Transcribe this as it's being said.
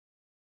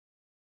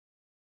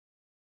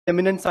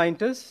eminent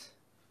scientists,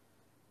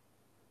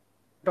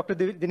 Dr.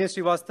 Dinesh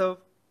Srivastav,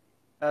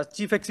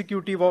 Chief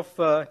Executive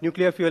of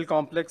Nuclear Fuel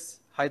Complex,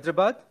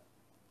 Hyderabad,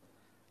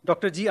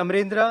 Dr. G.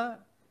 Amrendra,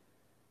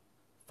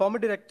 former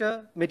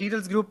Director,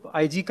 Materials Group,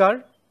 IG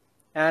Car,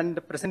 and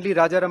presently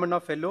Raja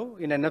Ramana Fellow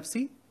in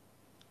NFC,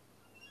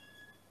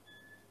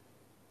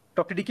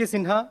 Dr. D.K.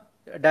 Sinha,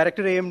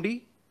 Director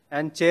AMD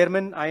and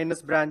Chairman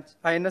INS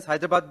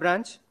Hyderabad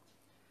branch,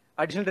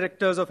 additional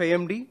directors of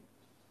AMD,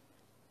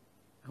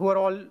 who are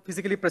all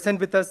physically present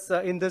with us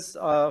in this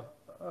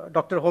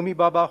Dr. Homi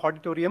Baba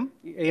Auditorium,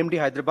 AMD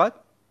Hyderabad,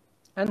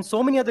 and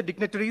so many other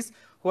dignitaries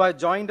who have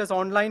joined us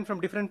online from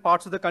different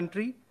parts of the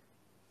country,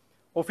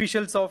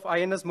 officials of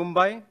INS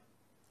Mumbai,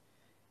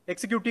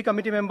 executive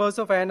committee members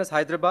of INS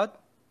Hyderabad,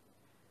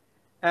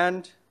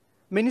 and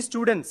many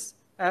students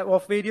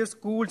of various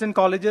schools and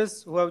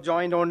colleges who have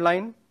joined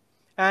online,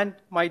 and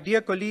my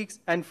dear colleagues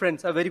and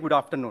friends, a very good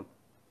afternoon.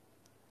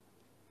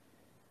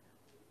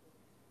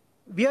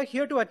 We are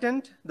here to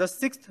attend the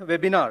 6th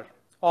webinar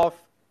of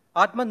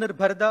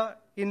Atmanirbharta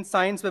in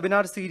Science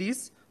webinar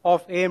series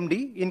of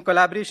AMD in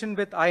collaboration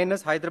with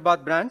INS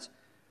Hyderabad branch,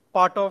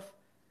 part of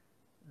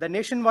the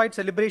nationwide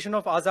celebration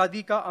of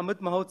Azadi Ka Amrit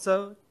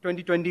Mahotsav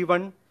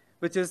 2021,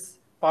 which is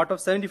part of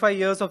 75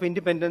 years of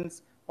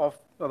independence of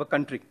our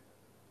country.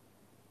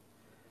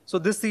 So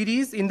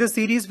in this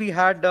series we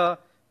had,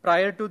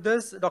 prior to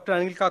this, Dr.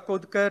 Anil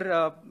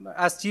Kakodkar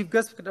as chief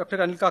guest, Dr.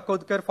 Anil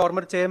Kakodkar,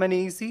 former chairman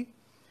AEC,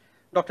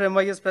 Dr.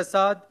 M.Y.S.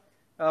 Prasad,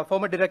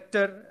 former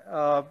director,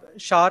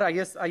 SHAR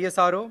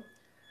ISRO,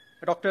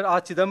 Dr.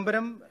 R.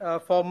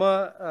 Chidambaram,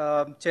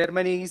 former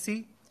chairman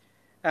AEC,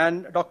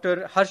 and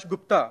Dr. Harsh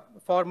Gupta,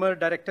 former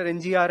director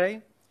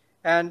NGRI,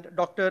 and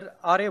Dr.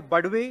 R.A.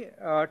 Badwe,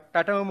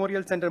 Tata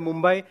Memorial Center,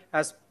 Mumbai,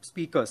 as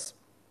speakers.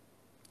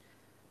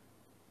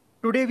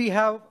 Today we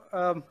have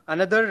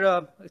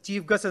another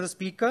chief guest as a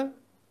speaker,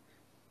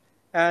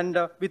 and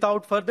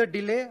without further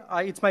delay,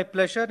 it's my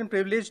pleasure and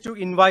privilege to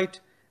invite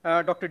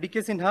Dr.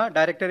 D.K. Sinha,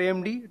 Director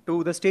AMD,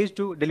 to the stage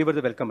to deliver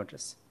the welcome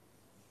address.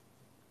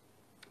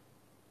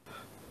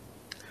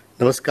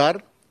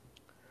 Namaskar.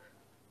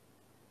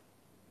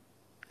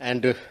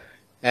 And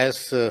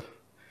as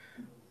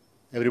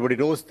everybody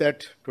knows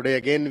that today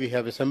again we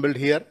have assembled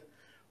here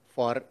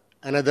for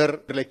another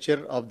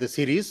lecture of the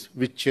series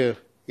which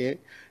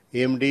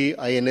AMD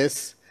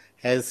INS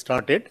has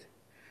started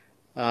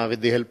with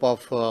the help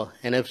of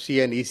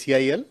NFC and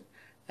ECIL.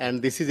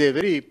 And this is a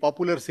very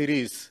popular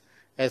series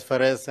as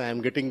far as I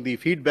am getting the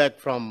feedback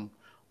from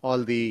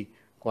all the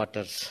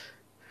quarters.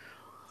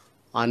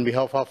 On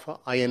behalf of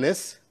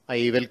INS,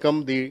 I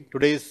welcome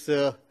today's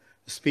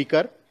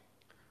speaker,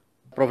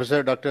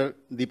 Professor Dr.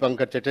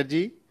 Dipankar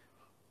Chatterji,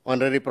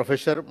 Honorary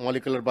Professor,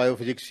 Molecular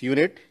Biophysics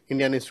Unit,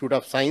 Indian Institute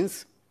of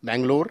Science,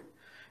 Bangalore,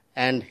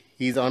 and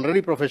he is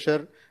Honorary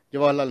Professor,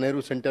 Jawaharlal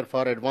Nehru Center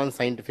for Advanced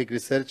Scientific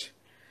Research,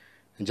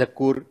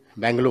 Jakkur,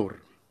 Bangalore.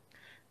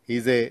 He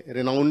is a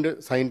renowned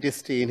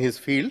scientist in his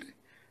field,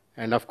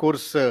 and of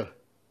course,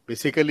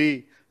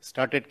 basically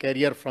started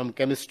career from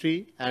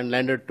chemistry and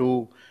landed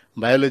to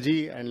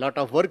biology, and lot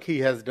of work he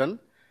has done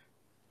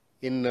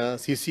in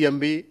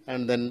CCMB,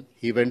 and then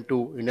he went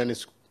to Indian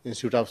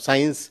Institute of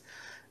Science,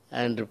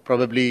 and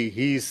probably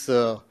he is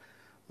a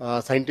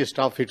scientist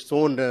of its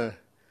own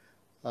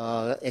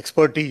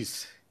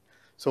expertise.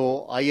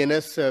 So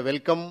INS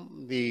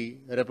welcome the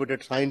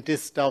reputed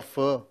scientist of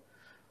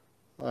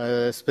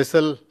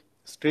special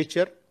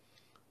stature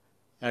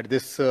at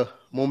this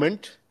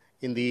moment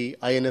in the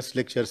INS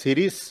lecture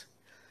series,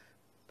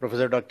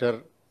 Professor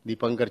Dr.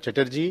 Dipankar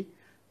Chatterji.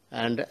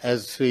 And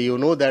as you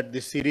know that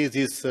this series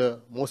is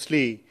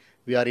mostly,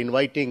 we are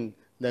inviting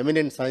the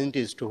eminent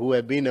scientists who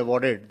have been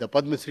awarded the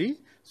Padma Shri.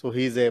 So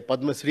he is a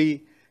Padma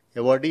Shri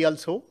awardee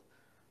also.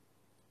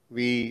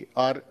 We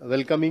are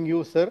welcoming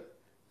you, sir,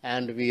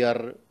 and we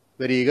are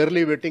very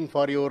eagerly waiting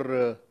for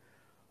your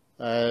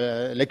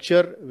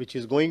lecture, which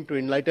is going to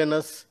enlighten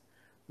us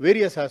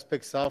various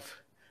aspects of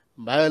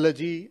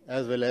biology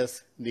as well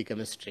as the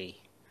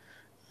chemistry.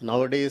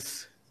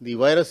 Nowadays, the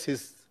virus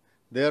is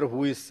there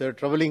who is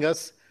troubling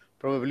us.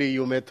 Probably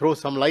you may throw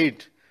some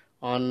light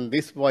on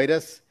this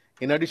virus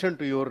in addition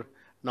to your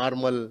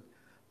normal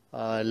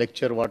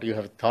lecture, what you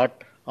have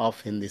thought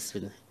of in this.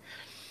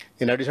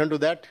 In addition to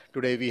that,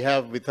 today we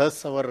have with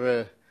us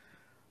our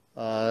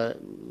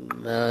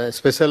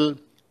special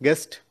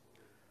guest,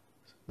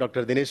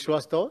 Dr. Dinesh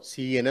Srivastav,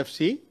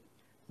 CNFC,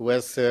 who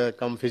has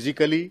come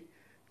physically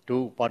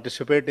to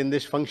participate in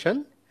this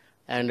function,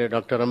 and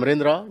Dr.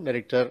 Amrendra,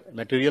 Director,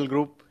 Material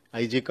Group,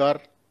 IG Car,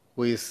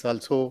 who is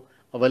also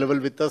available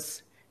with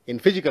us in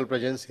physical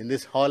presence in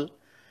this hall.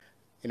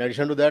 In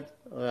addition to that,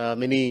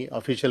 many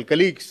official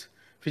colleagues,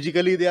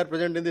 physically they are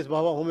present in this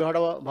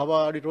Homi Baba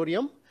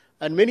auditorium,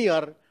 and many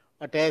are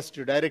attached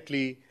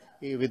directly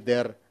with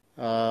their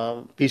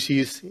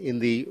PCs in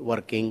the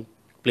working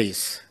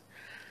place.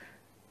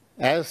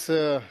 As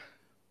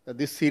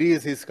this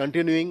series is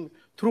continuing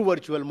through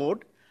virtual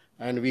mode,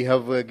 and we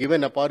have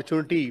given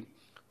opportunity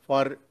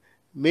for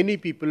many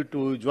people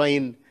to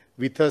join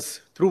with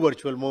us through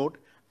virtual mode,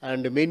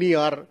 and many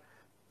are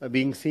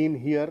being seen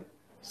here,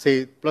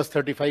 say plus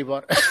 35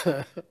 are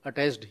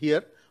attached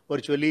here,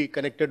 virtually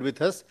connected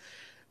with us.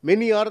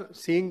 Many are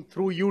seeing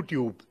through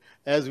YouTube,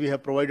 as we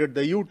have provided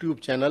the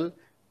YouTube channel,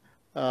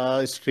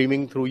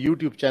 streaming through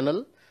YouTube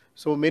channel.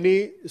 So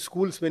many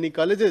schools, many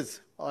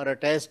colleges are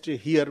attached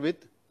here with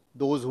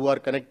those who are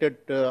connected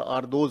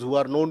or those who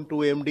are known to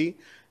AMD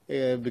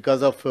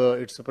because of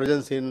its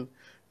presence in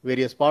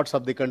various parts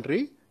of the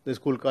country. The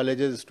school,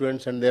 colleges,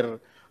 students and their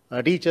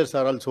teachers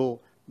are also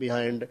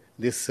behind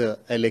this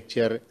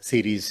lecture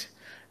series.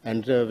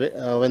 And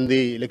when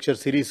the lecture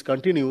series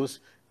continues,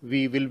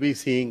 we will be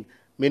seeing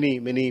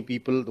many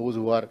people, those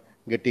who are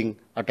getting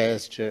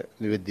attached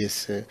with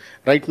this.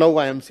 Right now,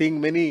 I am seeing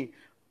many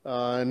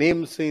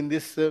names in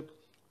this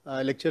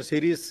lecture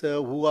series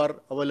who are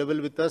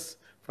available with us.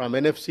 From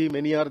NFC,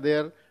 many are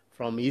there.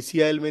 From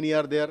ECIL, many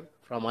are there.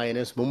 From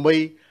INS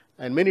Mumbai,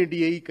 and many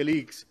DAE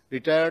colleagues,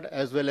 retired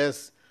as well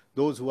as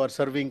those who are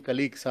serving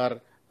colleagues,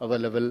 are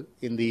available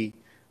in the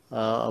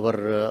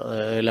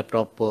our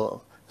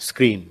laptop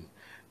screen.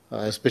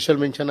 Special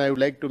mention I would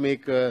like to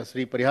make,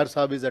 Shri Parihar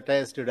Sahab is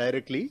attached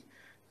directly,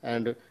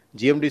 and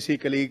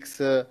GMDC colleagues,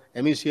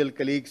 MECL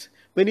colleagues,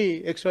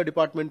 many extra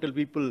departmental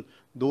people,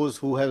 those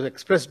who have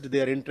expressed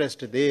their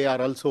interest, they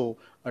are also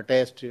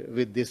attached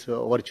with this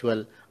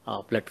virtual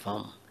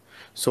platform.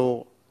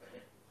 So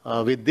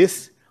with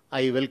this,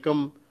 I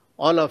welcome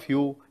all of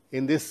you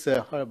in this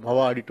Bhava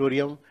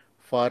auditorium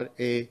for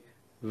a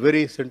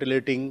very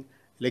scintillating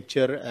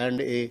lecture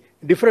and a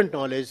different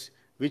knowledge,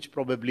 which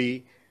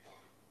probably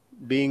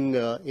being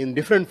in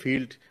different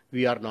field,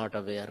 we are not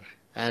aware.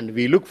 And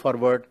we look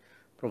forward,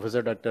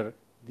 Professor Dr.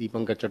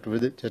 Dipankar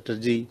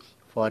Chatterji,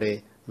 for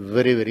a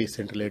very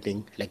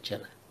scintillating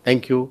lecture.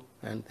 Thank you,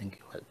 and thank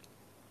you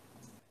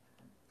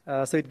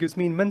all. So it gives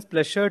me immense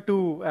pleasure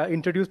to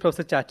introduce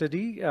Professor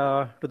Chatterji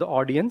to the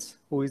audience,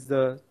 who is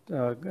the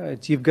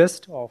chief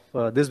guest of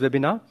this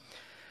webinar.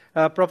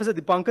 Professor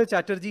Dipankar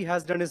Chatterji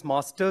has done his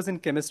master's in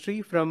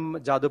chemistry from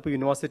Jadavpur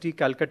University,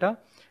 Calcutta,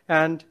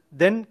 and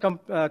then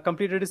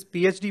completed his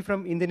PhD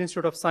from Indian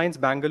Institute of Science,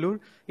 Bengaluru,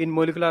 in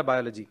molecular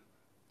biology.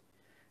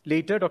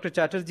 Later, Dr.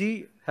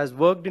 Chatterji has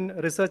worked in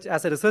research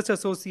as a research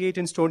associate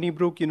in Stony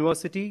Brook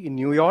University in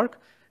New York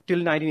till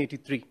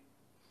 1983.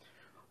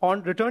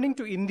 On returning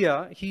to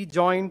India, he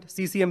joined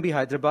CCMB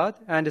Hyderabad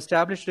and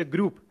established a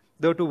group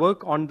there to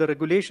work on the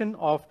regulation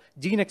of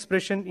gene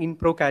expression in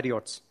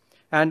prokaryotes,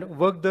 and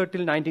worked there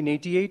till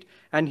 1988,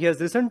 and he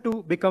has risen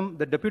to become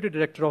the deputy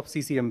director of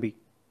CCMB.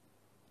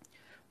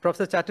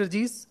 Professor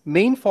Chatterji's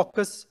main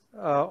focus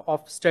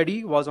of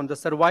study was on the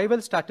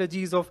survival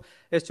strategies of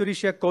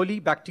Escherichia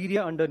coli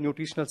bacteria under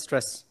nutritional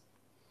stress.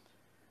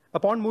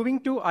 Upon moving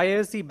to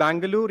IISc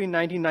Bangalore in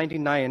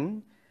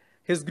 1999,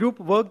 his group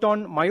worked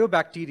on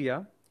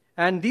myobacteria,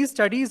 and these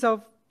studies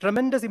have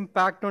tremendous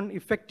impact on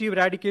effective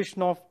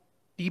eradication of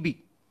TB.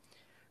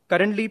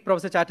 Currently,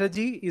 Professor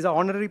Chatterji is an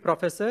honorary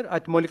professor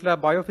at Molecular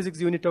Biophysics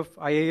Unit of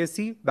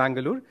IISc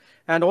Bangalore,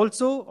 and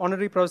also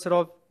honorary professor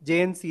of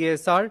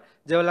JNCASR,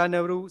 Jawaharlal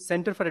Nehru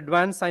Center for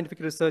Advanced Scientific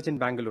Research in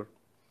Bangalore.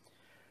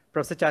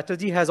 Professor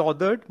Chatterji has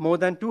authored more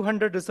than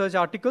 200 research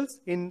articles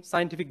in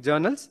scientific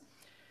journals.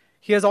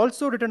 He has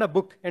also written a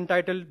book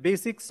entitled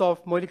Basics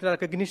of Molecular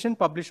Recognition,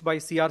 published by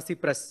CRC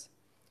Press.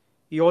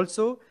 He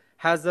also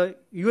has a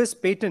US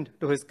patent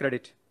to his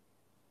credit.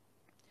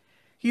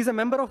 He is a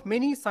member of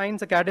many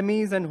science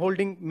academies and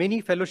holding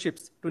many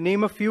fellowships, to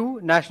name a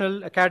few: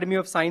 National Academy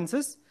of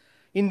Sciences,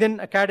 Indian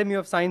Academy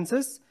of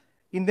Sciences,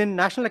 Indian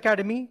National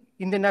Academy,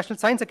 Indian National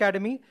Science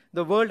Academy,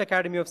 the World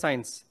Academy of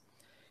Science.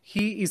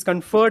 He is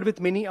conferred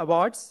with many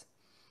awards: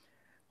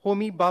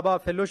 Homi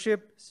Bhabha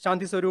Fellowship,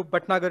 Shanti Swarup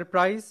Bhatnagar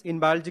Prize in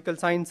Biological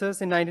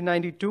Sciences in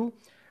 1992,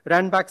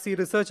 Ranbaxy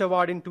Research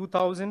Award in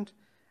 2000,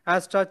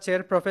 Astra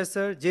Chair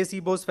Professor, J.C.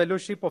 Bose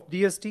Fellowship of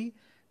DST.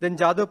 Then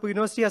Jadavpur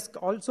University has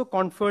also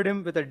conferred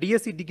him with a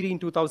DSc degree in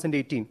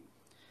 2018.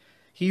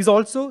 He is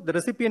also the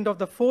recipient of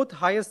the 4th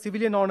highest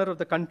civilian honor of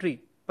the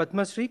country,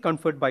 Padma Shri,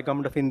 conferred by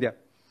Government of India.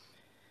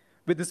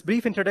 With this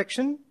brief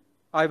introduction,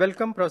 I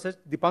welcome Professor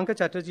Dipankar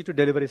Chatterji to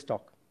deliver his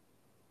talk.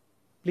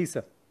 Please,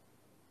 sir.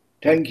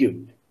 Thank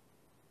you.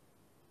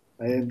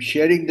 I am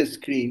sharing the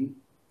screen.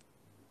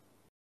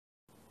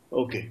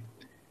 Okay.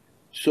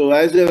 So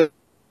as I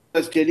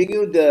was telling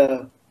you,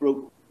 the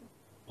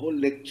whole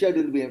lecture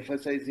will be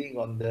emphasizing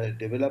on the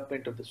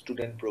development of the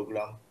student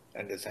program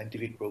and the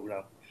scientific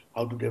program,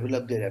 how to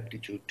develop their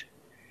aptitude.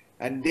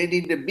 And then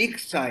in the big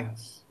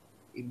science,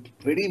 in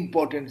very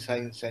important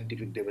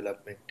scientific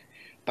development,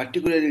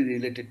 particularly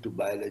related to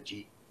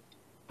biology,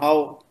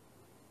 how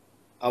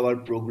our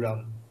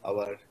program,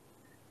 our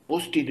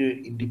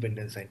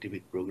post-independent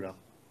scientific program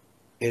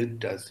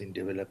helped us in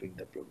developing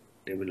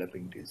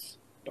these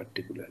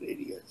particular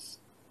areas.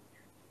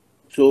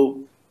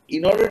 So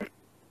in order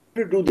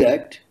to do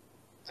that,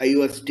 I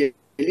was telling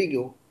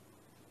you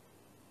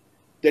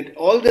that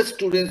all the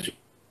students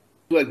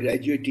who are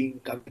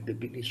graduating come at the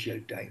initial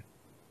time,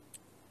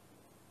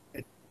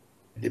 at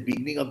the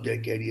beginning of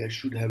their career,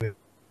 should have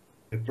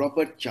a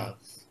proper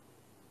chance,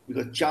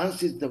 because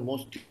chance is the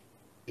most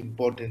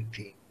important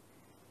thing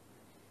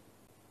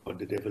for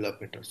the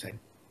development of science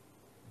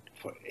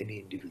for any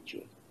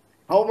individual.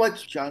 How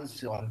much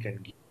chance one can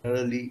give,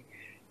 generally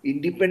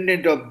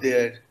independent of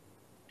their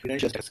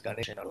financial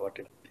connection or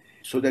whatever,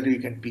 so that you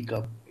can pick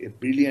up a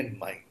brilliant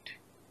mind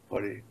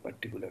for a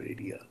particular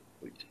area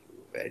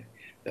where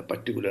the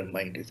particular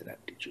mind has an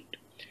aptitude.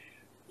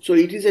 So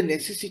it is a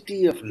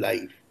necessity of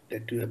life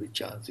that you have a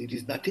chance. It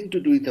is nothing to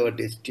do with our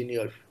destiny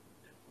or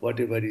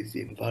whatever is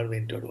the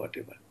environment or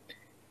whatever.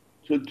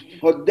 So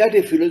for that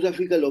a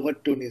philosophical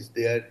overtone is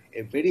there.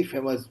 A very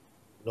famous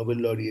Nobel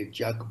laureate,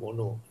 Jacques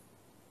Monod,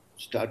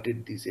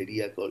 started this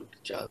area called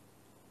Chance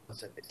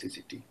and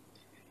Necessity.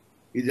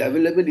 It's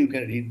available, you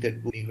can read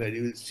that book where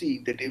you will see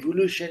that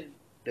evolution,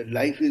 that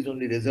life is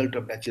only result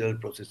of natural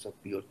process of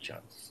pure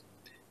chance.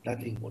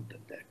 Nothing more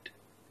than that.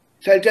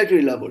 So I'll try to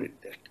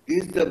elaborate that.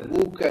 This is the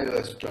book I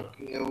was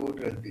talking about,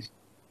 and this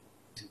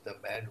is the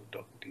man who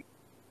talked to you.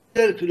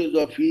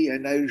 Philosophy,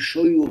 and I will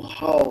show you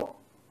how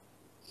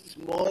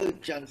small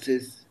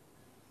chances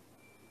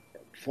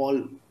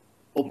fall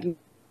opening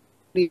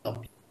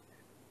up,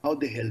 how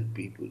they help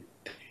people.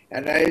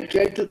 And I will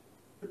try to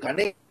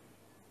connect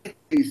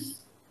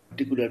this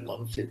particular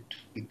concept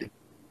with the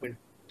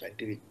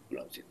scientific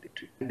programs in the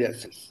treatment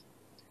themselves.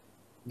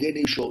 Then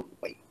you show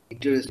my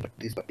interest in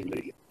this particular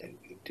area and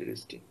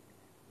interest in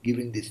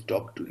giving this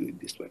talk to you in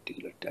this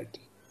particular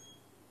title.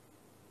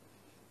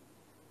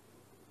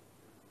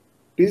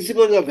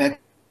 Principles of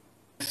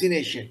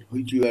vaccination,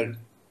 which you are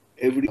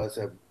every of us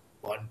have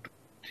 1, 2,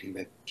 3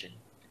 vaccination.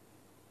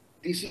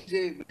 This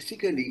is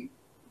basically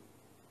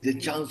the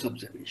chance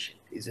observation,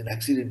 is an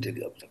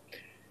accidentally observed.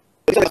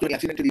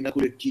 Accidentally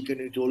inoculate chicken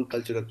with old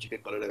culture of chicken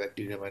cholera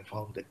bacterium and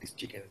found that these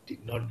chickens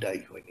did not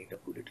die when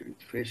inoculated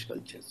with fresh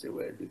cultures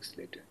several weeks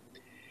later.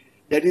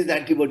 That is, the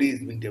antibody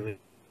is being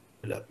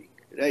developing,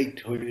 right?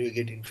 When you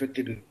get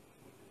infected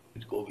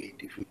with COVID,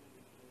 if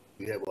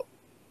you have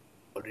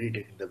already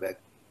taken the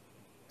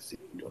vaccine,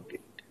 you don't get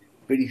it.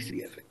 Very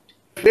serious effect.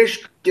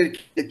 Fresh culture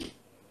is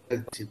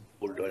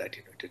old or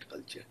attenuated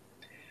culture.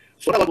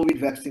 So the COVID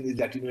vaccine is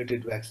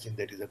attenuated vaccine,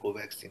 that is a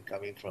Covaxin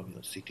coming from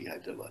your city,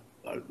 Hyderabad,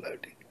 or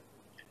Biotech.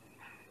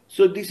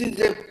 So this is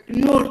a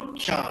pure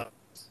chance.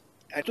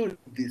 And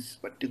this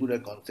particular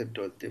concept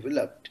was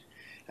developed,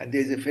 and there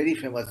is a very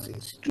famous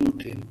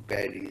institute in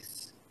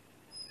Paris.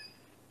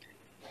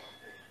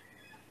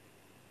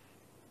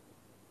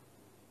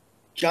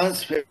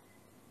 Chance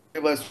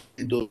favors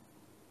those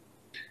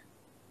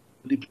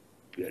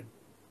prepared.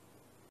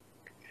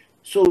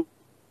 So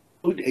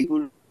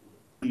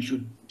we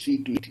should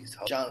see to it is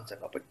how chance and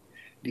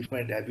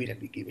different habit can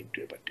be given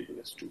to a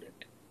particular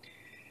student.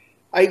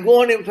 I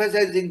go on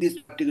emphasizing this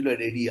particular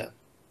area,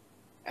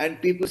 and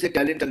people say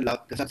talent and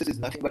luck. The success is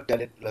nothing but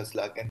talent plus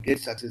luck, and great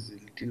success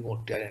is a little more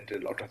talent, a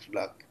lot of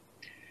luck.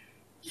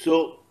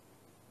 So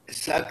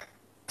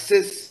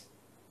success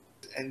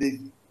and it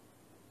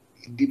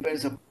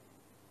depends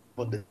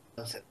upon the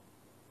chance and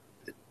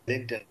the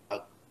talent and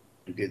luck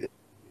together,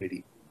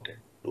 very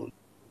important role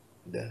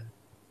in the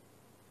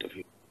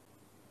interview.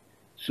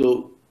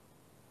 So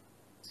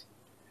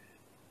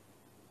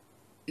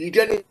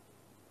returning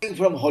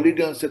from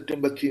holiday on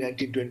September 3,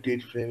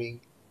 1928,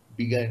 Fleming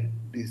began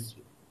this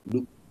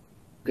look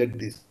at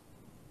this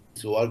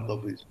work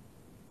of his,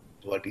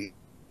 what he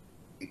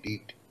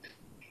did,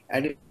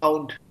 and he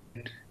found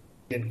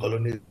in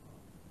colonies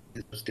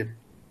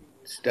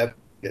step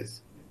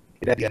yes,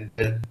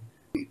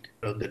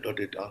 on the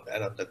dotted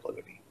around the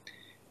colony.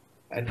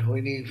 And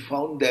when he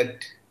found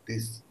that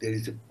there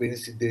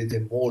is a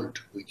mold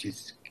which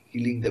is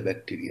killing the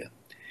bacteria,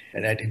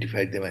 and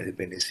identified them as a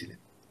penicillin,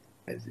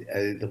 as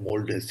the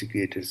mold has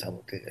secreted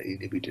something,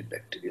 inhibited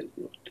bacterial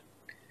growth.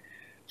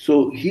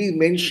 So he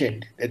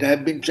mentioned that I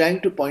have been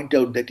trying to point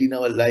out that in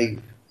our life,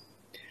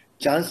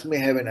 chance may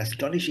have an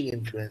astonishing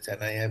influence,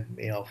 and I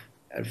may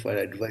offer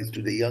advice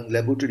to the young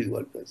laboratory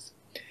workers.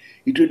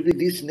 It will be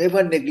this: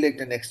 never neglect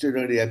an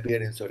extraordinary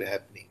appearance or a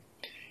happening.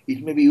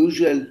 It may be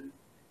usual,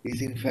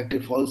 is in fact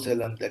a false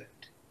alarm that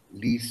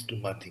leads to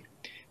nothing.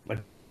 But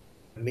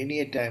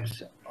many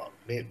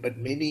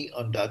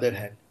on the other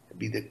hand,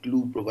 be the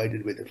clue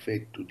provided by the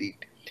fate to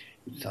lead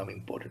to some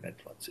important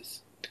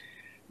advances.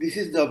 This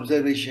is the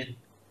observation.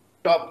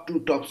 Two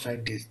top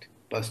scientists,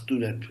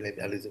 Pasteur and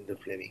Alexander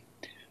Fleming,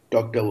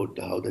 talked about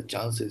how the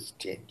chances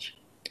change.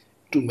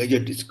 Two major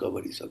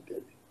discoveries of their.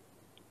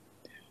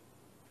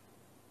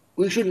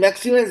 We should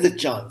maximize the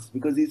chance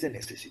because it's a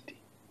necessity.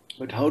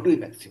 But how do we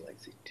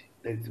maximize it?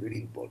 That is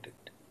very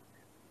important.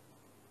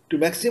 To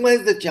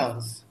maximize the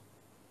chance,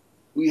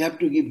 we have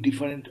to give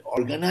different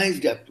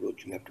organized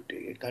approach. We have to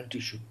take. A country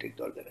should take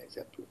the organized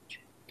approach.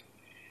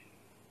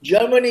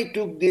 Germany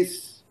took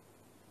this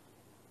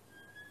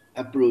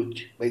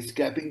approach by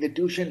scrapping the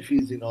tuition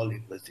fees in all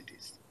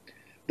universities.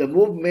 The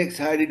move makes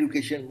higher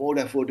education more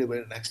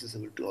affordable and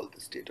accessible to all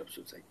the state of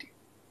society.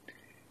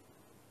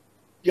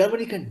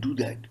 Germany can do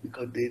that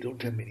because they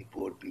don't have many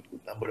poor people,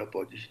 number of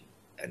population,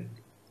 and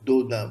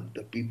though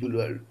the people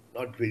were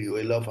not very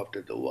well off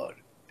after the war.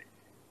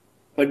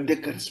 But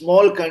the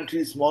small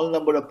country, small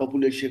number of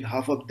population,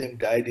 half of them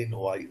died in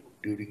war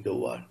during the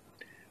war.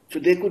 So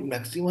they could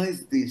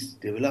maximize this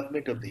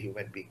development of the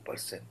human being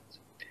person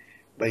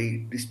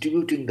by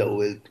distributing the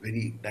wealth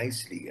very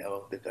nicely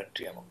among the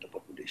country, among the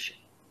population.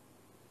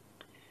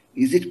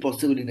 Is it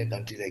possible in a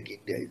country like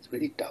India? It's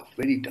very tough,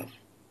 very tough.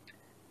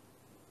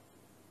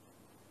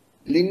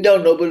 Lindau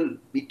Nobel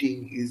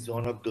meeting is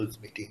one of those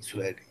meetings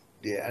where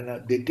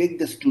they take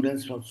the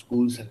students from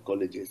schools and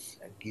colleges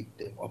and give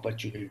them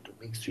opportunity to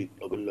mix with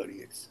Nobel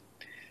laureates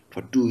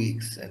for 2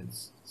 weeks and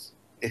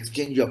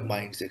exchange of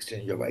minds,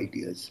 exchange of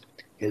ideas,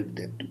 help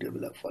them to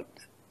develop further.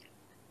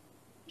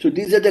 So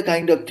these are the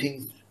kind of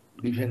things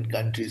different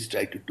countries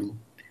try to do.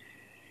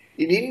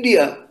 In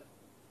India,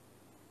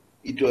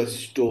 it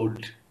was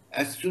told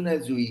as soon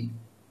as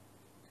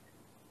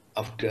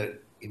after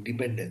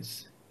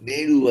independence,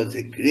 Nehru was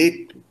a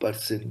great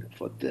person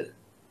for the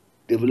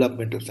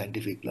development of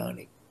scientific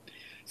learning,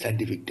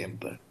 scientific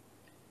temper.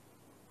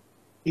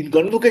 In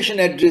convocation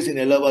address in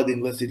Allahabad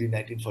University in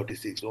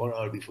 1946, 1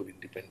 hour before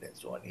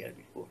independence, 1 year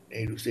before,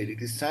 Nehru said,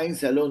 "It is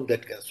science alone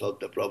that can solve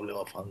the problem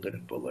of hunger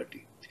and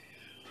poverty,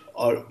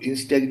 or in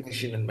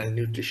stagnation and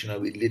malnutrition,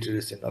 of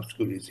illiteracy and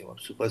obscurism, of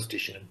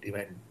superstition and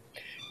demand,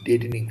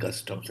 deadening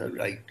customs, or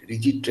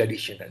rigid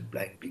tradition and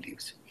blind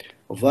beliefs,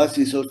 of vast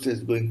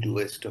resources going to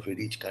waste of a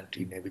rich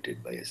country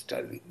inhabited by a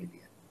starving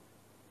million."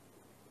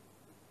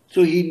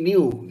 So he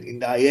knew in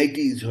the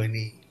IITs when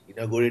he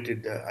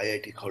inaugurated the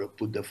IIT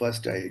Kharagpur, the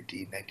first IIT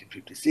in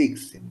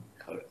 1956 in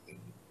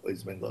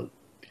West Bengal,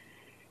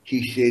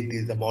 he said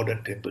this is the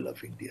modern temple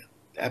of India.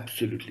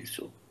 Absolutely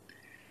so.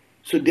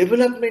 So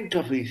development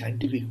of a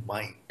scientific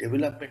mind,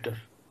 development of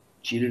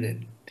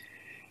children,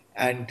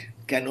 and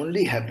can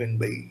only happen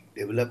by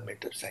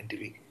development of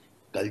scientific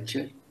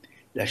culture,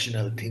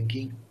 rational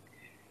thinking,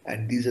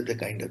 and these are the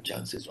kind of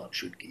chances one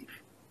should give.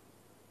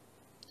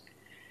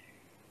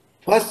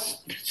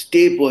 First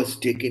step was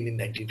taken in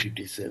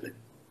 1957,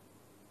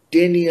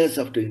 10 years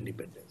after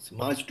independence,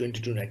 March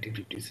 22,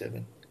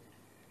 1957.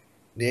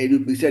 Nehru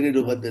presided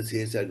over the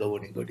CSR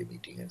governing body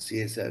meeting, and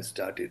CSR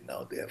started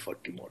now. There are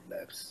 40 more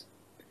labs.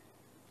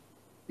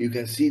 You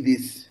can see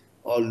this,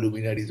 all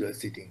luminaries were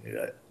sitting.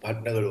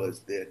 Bhatnagar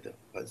was there, the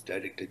first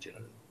Director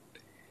General.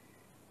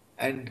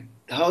 And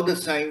how the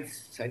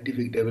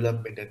scientific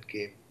development that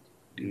came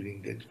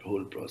during that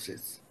whole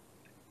process.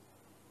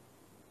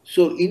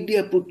 So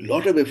India put a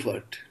lot of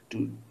effort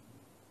to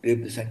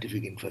develop the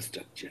scientific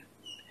infrastructure.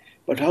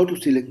 But how to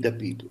select the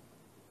people?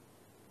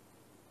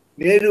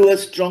 Nehru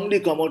was strongly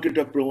committed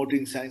of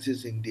promoting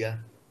sciences in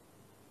India.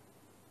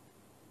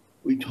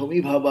 With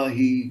Homi Bhabha,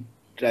 he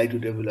tried to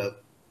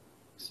develop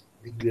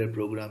nuclear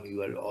program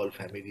you are all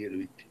familiar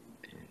with.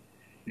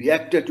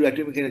 Reactor to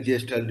atomic energy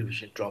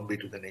distribution, Trombay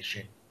to the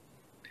nation.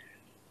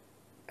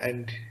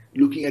 And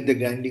looking at the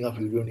grinding of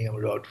uranium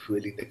rod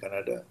fueling the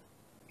Canada,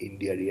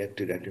 India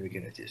reactor atomic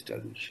energy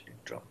distribution in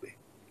Trombay.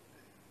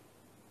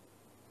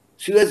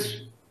 She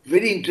was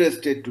very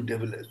interested to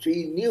develop. So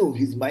he knew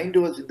his mind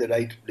was in the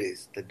right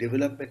place. The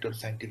development of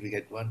scientific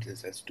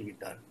advances has to be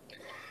done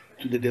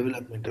to the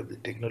development of the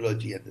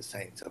technology and the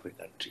science of a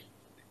country.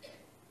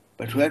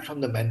 But where from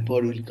the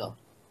manpower will come?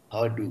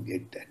 How do you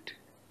get that?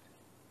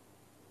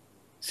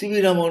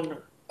 C.V. Raman,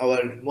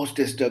 our most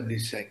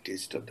established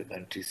scientist of the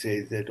country,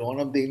 says that one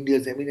of the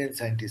India's eminent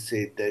scientists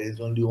said there is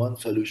only one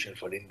solution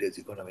for India's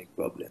economic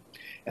problem,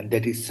 and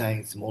that is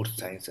science, more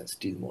science, and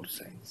still more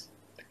science.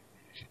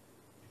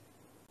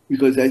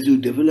 Because as you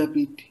develop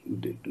it, you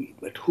do it.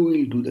 But who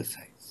will do the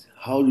science?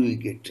 How do we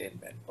get trained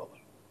manpower?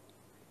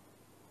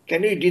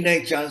 Can we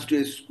deny chance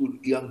to a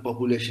young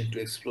population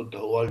to explore the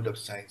world of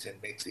science and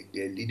make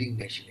India a leading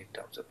nation in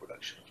terms of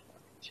production of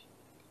knowledge?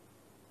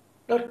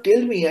 Now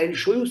tell me, I'll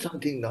show you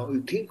something now.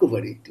 You think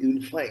over it, you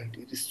will find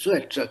it is so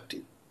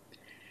attractive.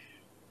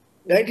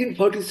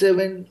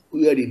 1947,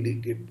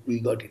 we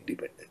got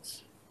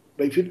independence.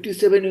 By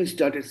 57, we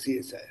started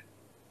CSIR.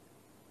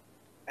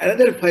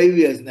 Another 5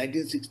 years,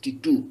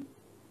 1962,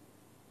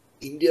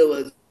 India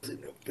was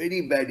in a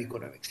very bad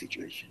economic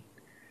situation.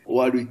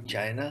 War with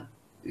China,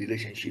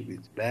 relationship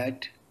is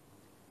bad.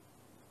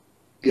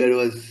 There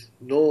was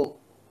no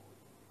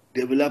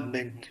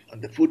development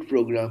on the food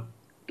program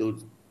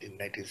those in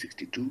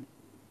 1962.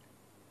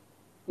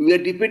 We were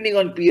depending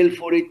on PL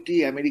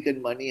 480,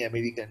 American money,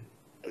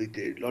 with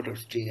a lot of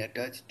string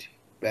attached,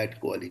 bad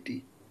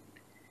quality.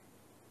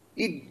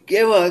 It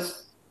gave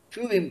us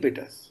few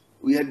impetus.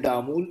 We had the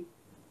Amul,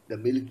 the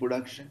milk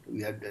production,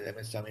 we had the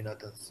MS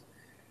Swaminathan's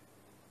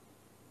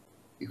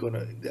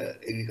the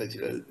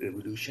agricultural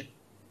revolution,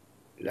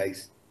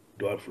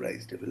 dwarf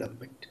rice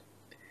development.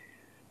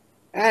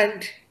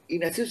 And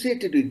in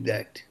associated with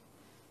that,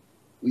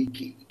 we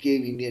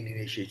came Indian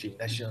Initiative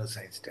National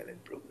Science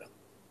Talent Program.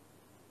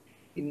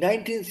 In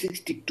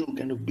 1962,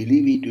 can you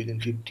believe it, within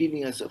 15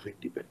 years of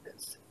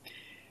independence,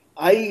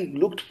 I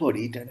looked for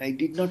it and I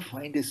did not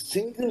find a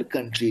single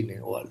country in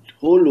the world,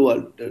 whole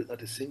world, there is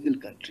not a single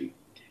country,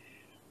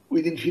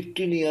 within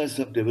 15 years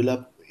of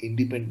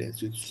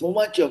independence, with so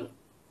much of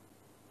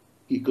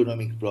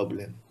economic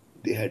problem,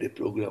 they had a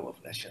program of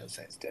National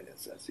Science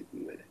Talent as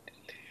equivalent,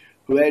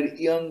 where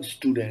young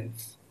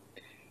students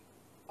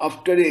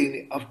after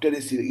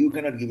you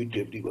cannot give it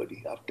to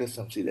everybody. After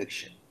some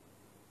selection,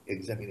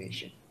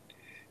 examination,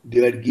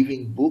 they are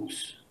giving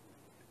books,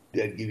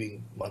 they are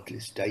giving monthly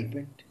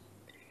stipend,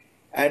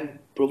 and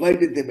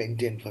provided they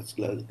maintain first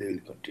class, they will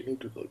continue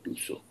to do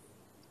so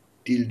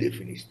till they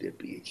finish their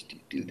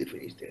PhD, till they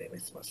finish their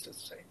MS Master's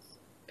Science.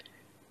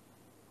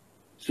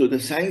 So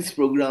the science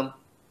program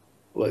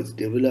was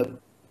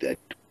developed that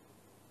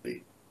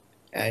way.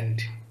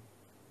 And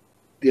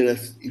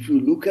if you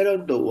look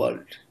around the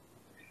world,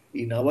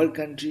 in our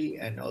country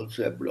and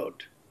also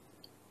abroad,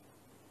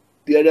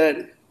 there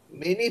are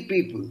many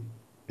people,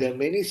 there are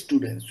many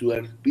students who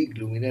are big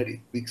luminaries,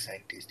 big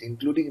scientists,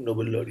 including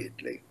Nobel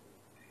laureate like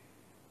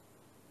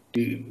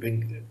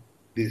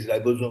this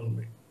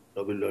ribosome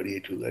Nobel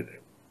laureate who got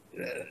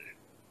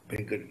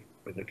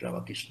Venkat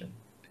Ramakrishnan.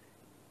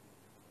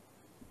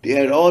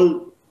 They are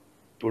all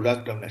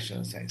product of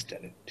National Science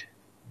Talent.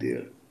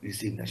 They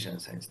received National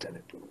Science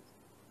Talent Program.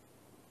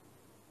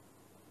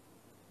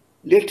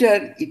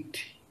 Later,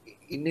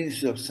 in the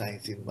Institute of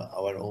Science in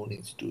our own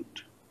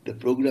institute, the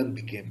program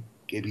became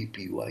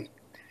KVPY,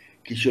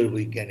 Kishore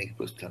Vaigyanik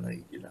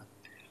Prosthana Yojana,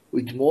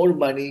 with more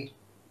money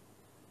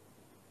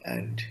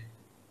and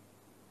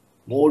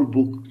more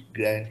book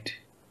grant,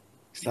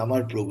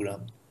 summer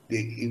program.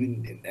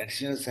 Even the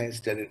National Science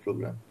Talent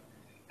Program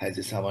has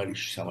a summer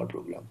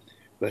program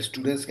where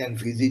students can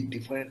visit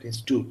different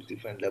institutes,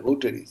 different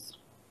laboratories.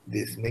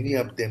 Many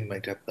of them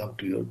might have come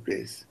to your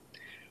place.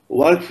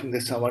 Work in the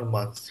summer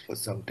months for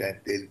some time,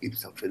 they'll give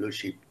some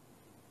fellowship,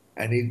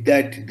 and in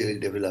that they will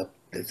develop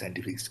their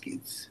scientific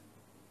skills.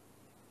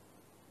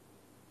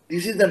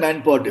 This is the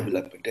manpower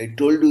development. I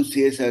told you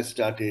CSR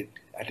started,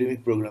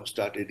 atomic program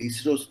started,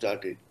 ISRO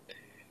started,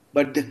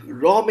 but the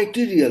raw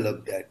material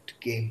of that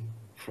came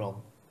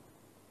from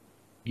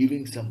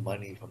giving some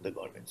money from the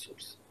government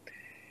source.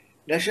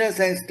 National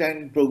Science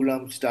Talent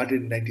Program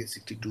started in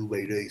 1962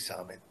 by Rais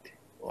Ahmed,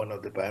 one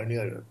of the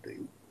pioneers of the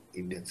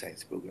Indian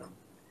science program,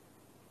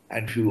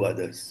 and few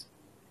others.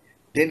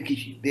 Then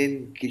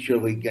Kishore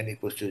Vaigyanik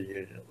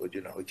Prosthana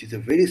Yojana, which is a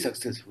very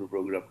successful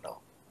program now.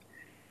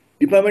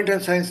 Department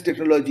of Science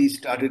Technology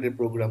started a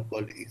program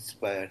called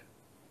Inspire,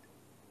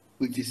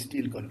 which is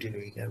still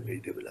continuing and very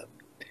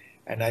developed,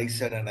 and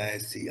ISR and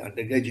ISC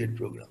undergraduate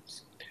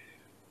programs.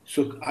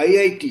 So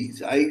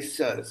IITs,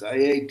 ISRs,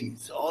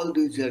 IITs, all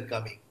these are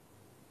coming.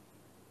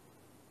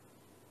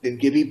 Then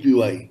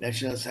KVPY,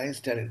 National Science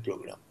Talent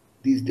Program,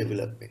 these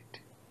development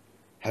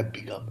have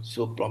become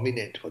so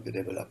prominent for the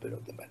development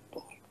of the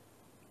manpower.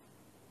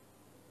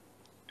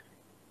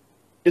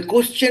 The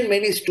question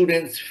many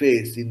students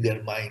face in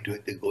their mind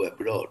when they go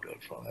abroad or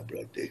from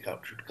abroad, they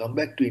should come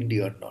back to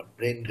India or not,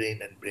 brain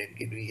drain and brain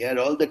gain. We hear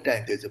all the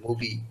time, there's a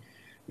movie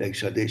like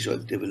Swadesh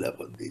was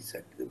developed on this,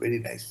 and a very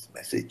nice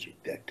message in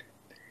that.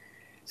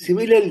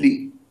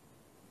 Similarly,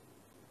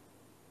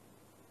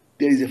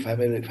 there is a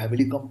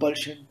family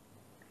compulsion,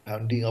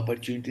 founding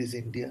opportunities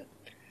in India.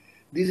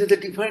 These are the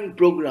different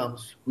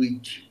programs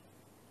which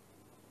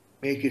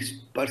make a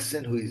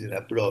person who is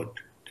abroad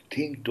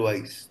think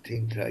twice,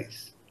 think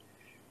thrice,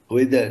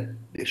 whether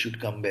they should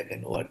come back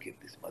and work in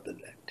this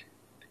motherland.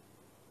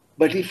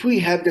 But if we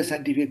have the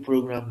scientific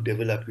program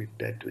developed in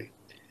that way,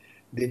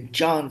 then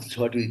chance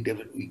what we give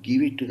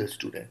it to the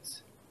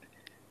students,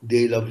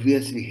 they'll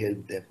obviously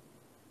help them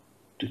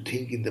to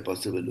think in the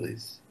possible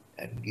ways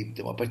and give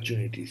them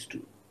opportunities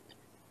to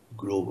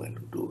grow and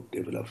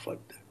develop further.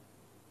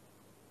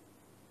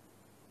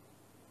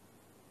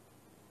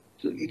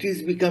 So it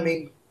is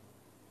becoming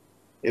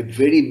a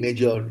very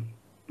major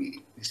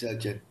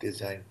research and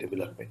design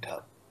development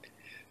hub.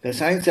 The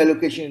science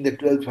allocation in the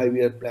 12th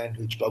five-year plan,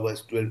 which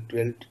covers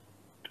 2012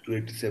 to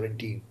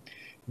 2017,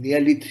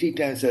 nearly 3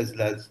 times as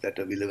large as that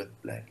of 11th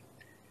plan,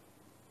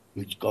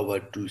 which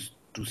covered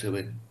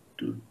 2007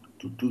 to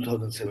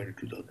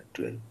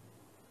 2012.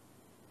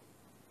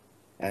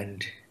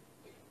 And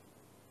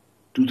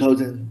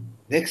 2000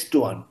 next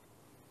one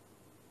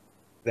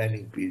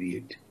planning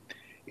period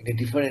in a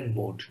different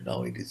mode.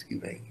 Now it is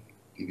giving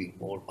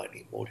more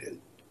money, more help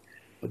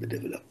for the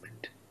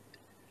development.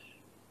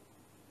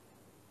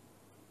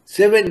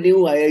 7 new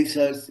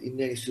IISRs,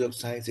 Indian Institute of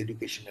Science,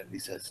 Education and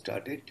Research,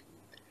 started.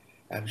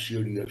 I'm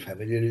sure you are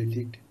familiar with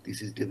it.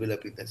 This is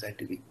developing the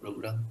scientific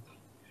program.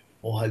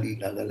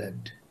 Mohali,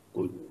 Nagaland.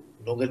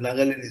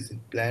 Nagaland is in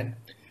plan.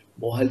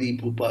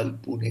 Mohali, Bhopal,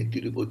 Pune,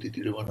 Tirupati,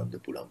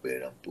 Tiruvananthapuram,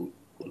 Beharampur,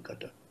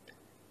 Kolkata.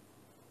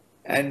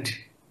 And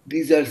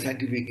these are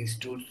scientific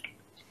institutes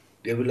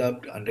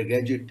developed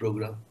undergraduate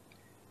program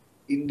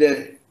in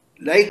the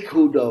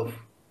likelihood of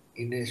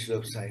Indian Institute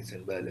of Science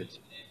and Biology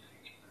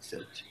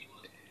research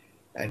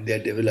and their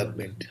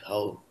development,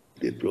 how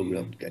their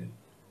program can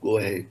go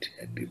ahead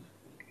and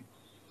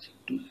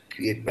to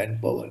create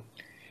manpower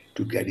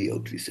to carry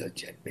out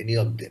research, and many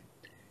of them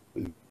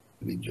will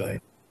be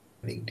joining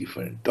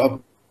different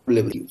top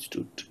level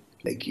institutes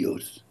like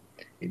yours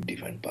in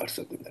different parts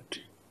of the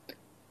country.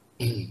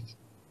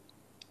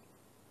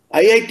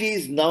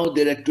 IITs, now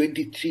there are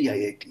 23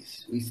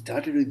 IITs. We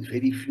started with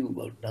very few,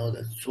 but now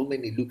there's so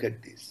many. Look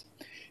at this.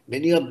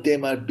 Many of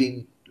them are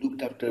being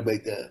looked after by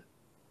the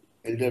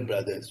elder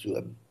brothers who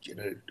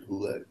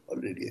are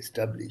already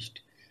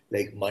established,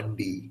 like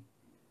Mandi,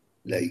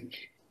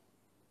 like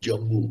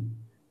Jammu,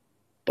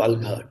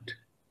 Palghat,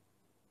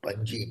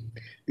 Panjim.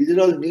 These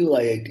are all new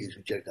IITs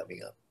which are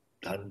coming up,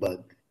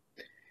 Dhanbad.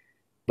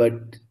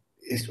 But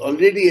it's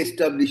already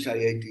established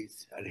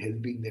IITs are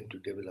helping them to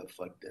develop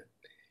further,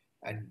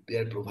 and they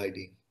are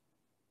providing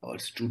our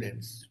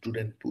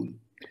student pool.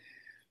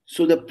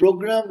 So the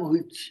program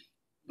which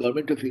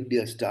Government of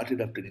India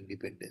started after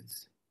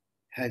independence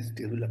has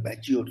developed,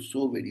 matured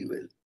so very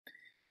well.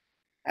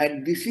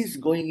 And this is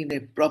going in a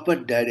proper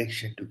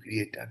direction to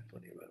create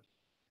Atmanirbhar.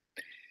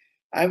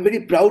 I'm very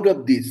proud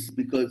of this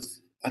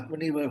because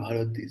Atmanirbhar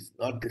Bharat is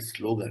not the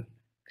slogan.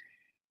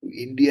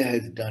 India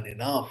has done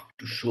enough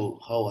to show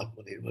how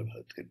Atmanirbhar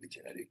Bharat can be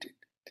generated.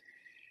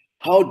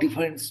 How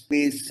different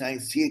space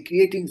science,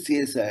 creating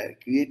CSI,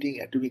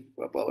 creating atomic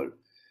power,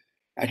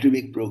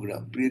 atomic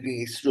program,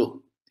 creating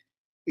ISRO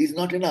is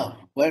not enough.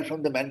 Where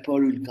from the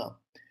manpower will come?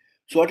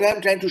 So what I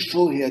am trying to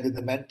show here that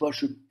the manpower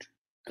should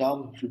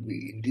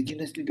be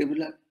indigenously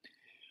developed,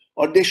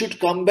 or they should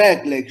come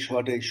back like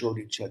what I showed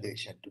in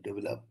Swadesh and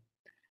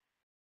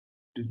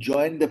to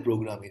join the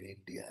program in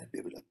India and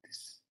develop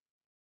this.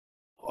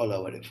 All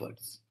our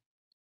efforts.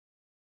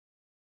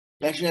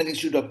 National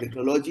Institute of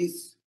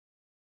Technologies,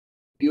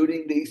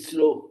 during the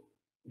ISRO,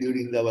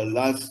 during our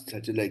last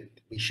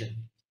satellite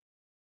mission,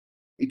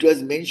 it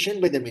was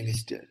mentioned by the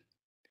minister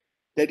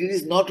that it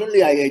is not only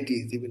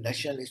IITs, even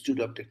National Institute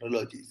of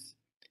Technologies,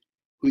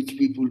 which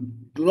people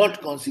do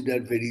not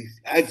consider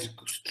as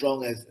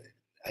strong as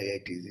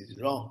IITs, is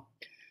wrong.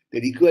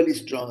 They're equally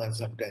strong and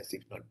sometimes,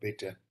 if not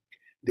better.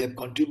 They have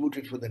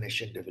contributed for the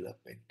nation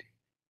development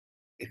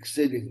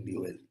exceedingly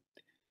well,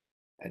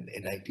 and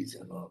NITs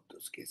are one of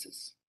those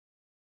cases.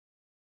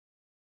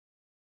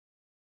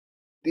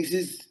 This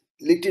is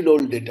little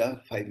old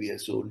data, 5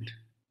 years old.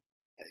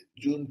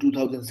 June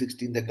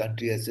 2016, the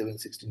country has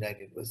 769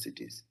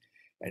 universities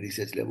and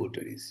research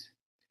laboratories.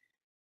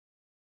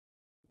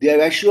 They have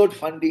assured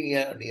funding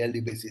on a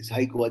yearly basis,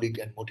 high quality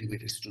and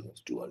motivated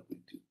students to work with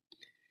you.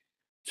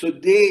 So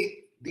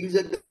these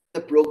are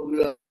the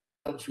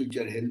programs which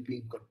are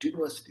helping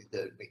continuously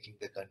making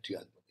the country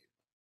Atmanirbhar.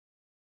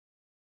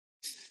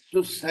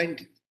 So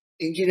Science,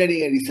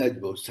 Engineering and Research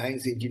Board,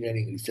 Science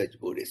Engineering Research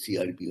Board,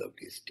 SCRB of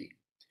DST,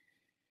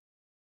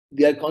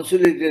 their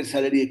consolidated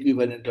salary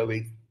equivalent of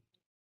 8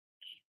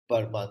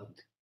 per month,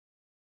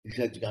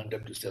 research grant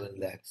up to 7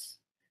 lakhs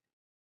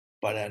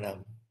per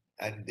annum,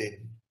 and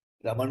then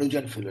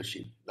Ramanujan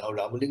Fellowship, now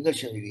Ramalinga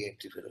Swami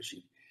Re-Entry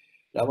Fellowship.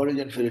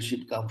 Ramanujan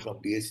Fellowship come from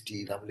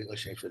DST, Ramalinga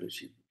Swami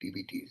Fellowship,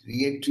 DBT.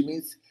 Re-entry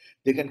means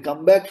they can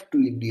come back to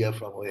India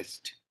from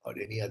West or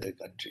any other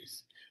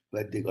countries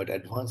where they got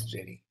advanced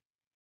training,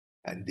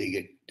 and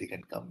they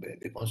can come back.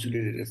 They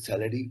consolidated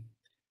salary,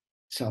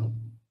 some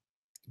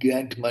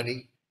grant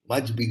money,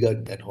 much bigger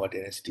than what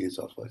NSTS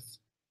offers,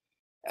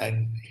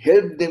 and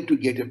help them to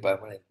get a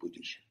permanent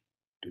position,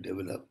 to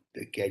develop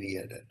their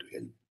career and to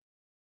help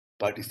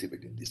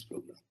participate in this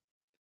program.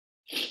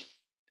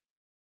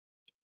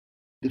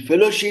 The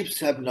fellowships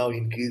have now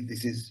increased.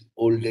 This is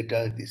old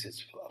data. This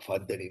is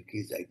further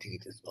increased. I think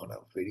it has gone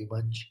up very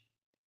much.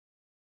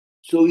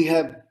 So we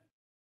have,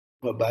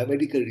 for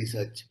biomedical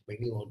research,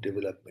 many more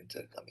developments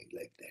are coming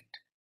like that.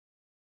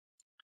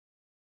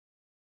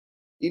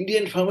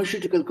 Indian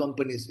pharmaceutical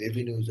companies'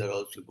 revenues are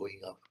also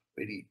going up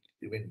very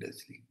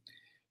tremendously.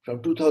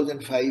 From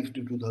 2005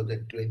 to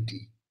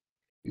 2020,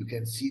 you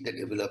can see the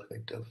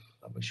development of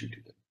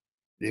pharmaceutical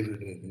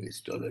revenue in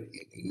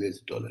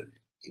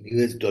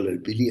US dollar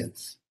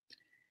billions.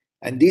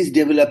 And this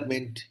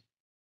development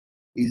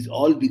is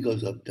all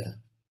because of the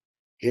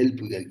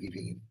help we are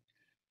giving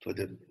for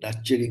the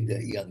nurturing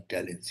the young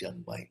talents,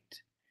 young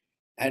minds,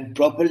 and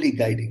properly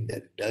guiding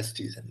the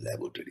industries and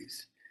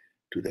laboratories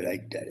to the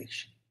right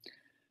direction.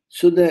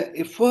 So the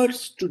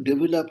efforts to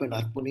develop an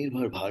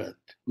Atmanirbhar Bharat,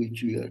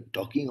 which we are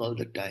talking all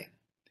the time,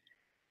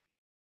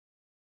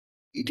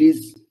 it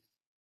is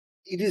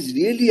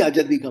really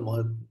Azadi Ka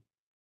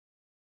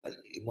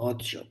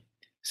Mahotsav,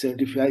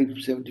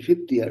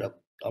 75th year of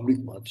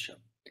Amrit Mahotsav.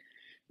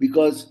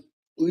 Because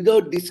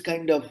without this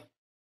kind of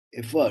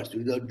efforts,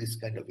 without this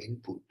kind of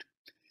input,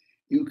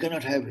 you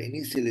cannot have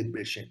any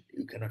celebration,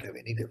 you cannot have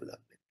any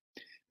development.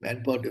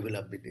 Manpower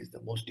development is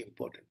the most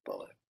important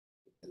power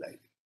in life.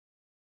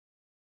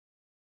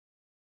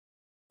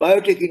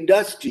 Biotech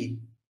industry,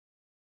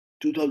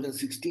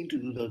 2016 to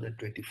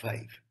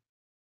 2025.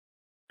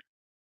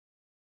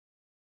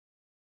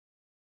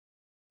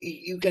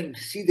 You can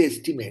see the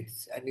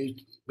estimates,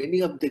 and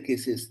many of the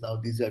cases now,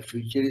 these are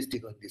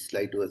futuristic when this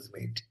slide was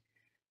made,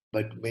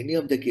 but many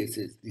of the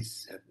cases,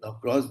 this have now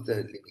crossed the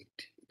limit.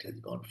 It has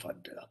gone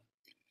further up.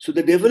 So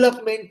the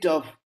development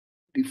of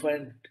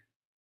different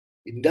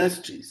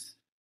industries,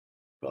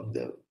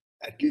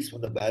 at least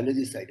from the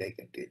biology side, I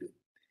can tell you,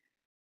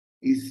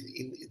 is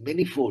in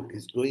manifold,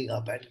 is growing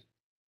up, and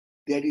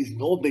there is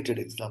no better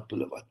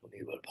example of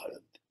Atmanirbhar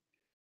Bharat.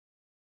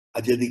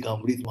 Azadi Ka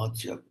Amrit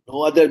Mahotsav,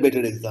 no other better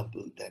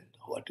example than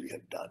what we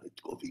have done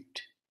with COVID.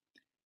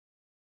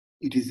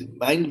 It is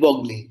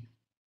mind-boggling.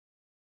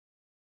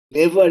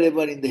 Never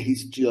ever in the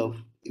history of,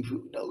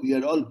 now we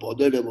are all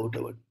bothered about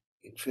our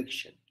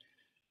infection,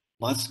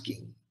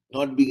 masking,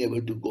 not being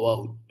able to go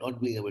out,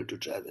 not being able to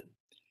travel.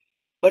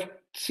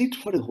 But sit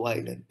for a while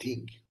and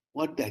think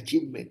what the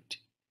achievement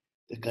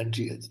the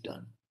country has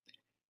done.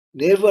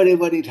 Never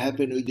ever it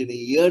happened within a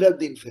year of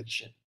the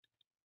infection.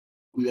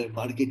 We are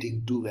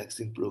marketing 2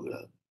 vaccine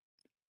programs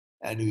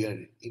and we are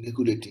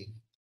inoculating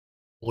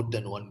more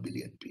than 1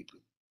 billion people.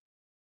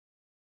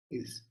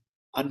 It's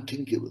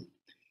unthinkable.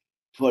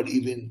 For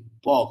even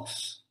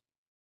pox,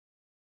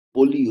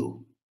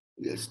 polio,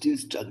 we are still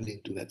struggling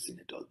to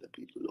vaccinate all the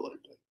people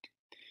worldwide.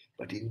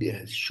 But India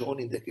has shown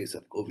in the case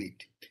of COVID.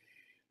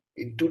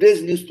 In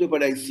today's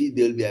newspaper, I see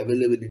they will be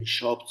available in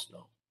shops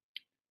now.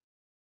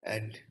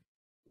 And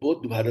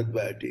both Bharat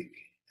Biotech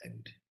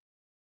and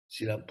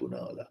Shri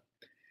Punawala,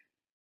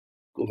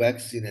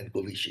 Covaxin and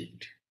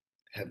Covishield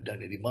have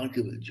done a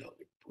remarkable job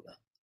in Pune.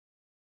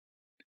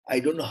 I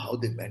don't know how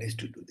they managed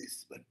to do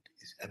this, but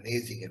it's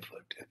amazing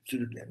effort,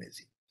 absolutely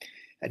amazing.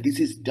 And this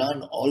is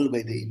done all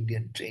by the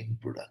Indian trained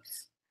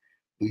products,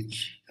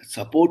 which are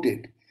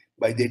supported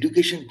by the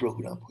education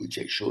program, which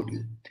I showed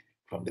you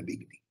from the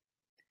beginning.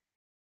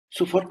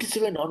 So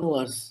 47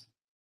 onwards,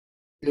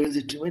 there is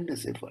a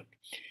tremendous effort.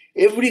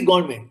 Every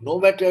government, no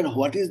matter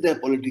what is their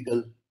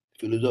political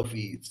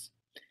philosophy is,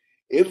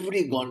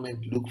 every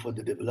government look for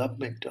the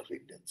development of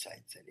Indian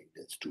science and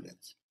Indian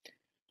students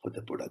for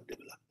the product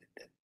development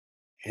and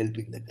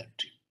helping the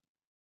country.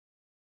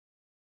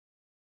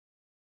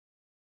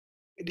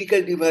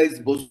 Medical device,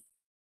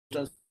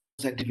 Boston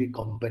Scientific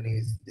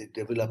companies, the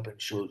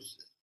development shows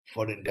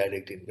foreign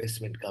direct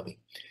investment coming.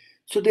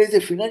 So there is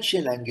a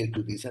financial angle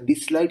to this, and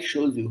this slide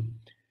shows you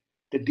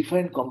the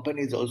different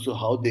companies also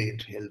how they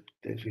help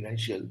the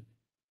financial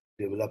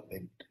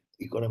development,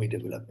 economy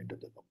development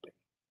of the company.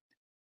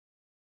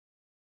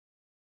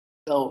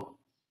 Now,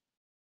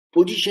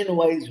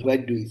 position-wise, where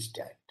do we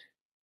stand?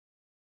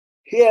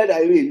 Here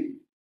I will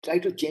try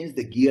to change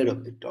the gear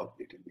of the talk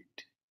a little bit.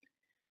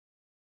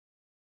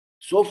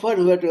 So far,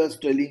 what I was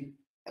telling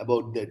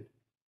about the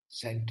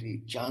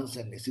scientific chance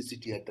and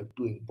necessity are the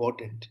two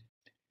important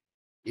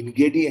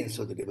ingredients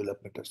of the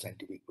development of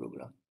scientific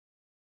program.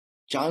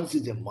 Chance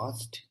is a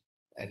must,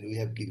 and we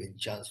have given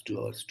chance to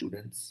our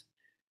students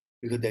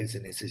because there is a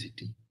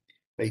necessity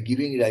by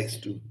giving rise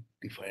to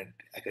different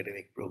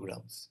academic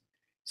programs,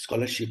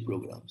 scholarship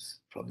programs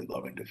from the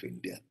government of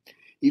India,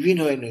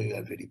 even when we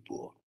are very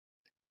poor.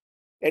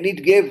 And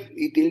it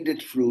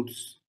yielded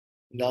fruits.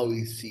 Now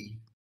we see,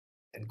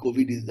 and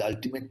COVID is the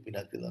ultimate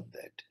pinnacle of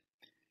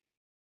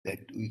that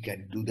we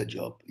can do the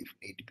job if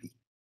need be.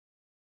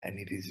 And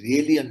it is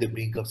really on the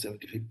brink of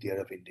 75th year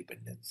of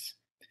independence.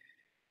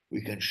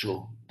 We can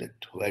show that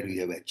where we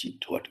have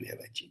achieved, what we have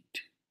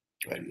achieved,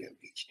 where we have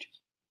reached.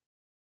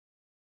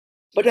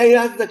 But I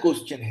ask the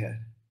question here,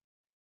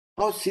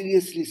 how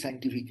seriously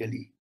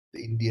scientifically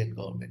the Indian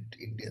government,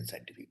 Indian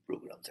scientific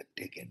programs are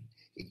taken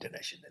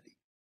internationally?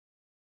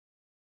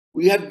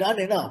 We have done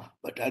enough,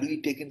 but are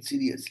we taken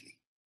seriously?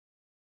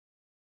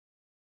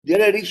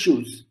 There are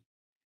issues,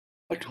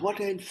 but what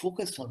I'll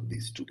focus on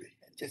this today,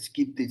 and just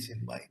keep this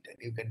in mind, and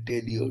you can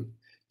tell your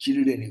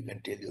children, you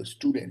can tell your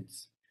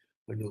students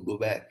when you go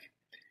back,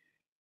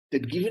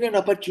 that given an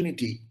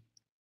opportunity,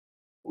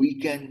 we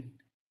can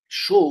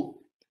show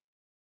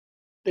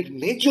that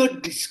major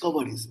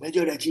discoveries,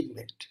 major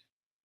achievement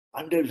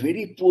under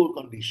very poor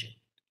condition,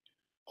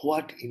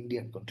 what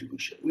Indian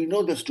contribution. We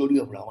know the story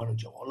of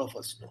Ramanujan, all of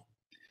us know,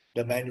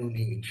 the man who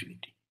knew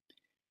infinity.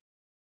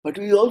 But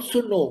we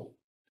also know,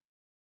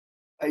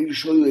 I will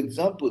show you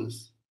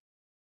examples,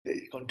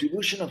 the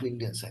contribution of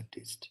Indian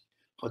scientists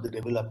for the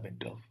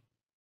development of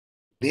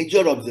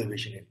major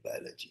observation in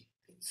biology,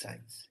 in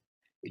science,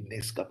 in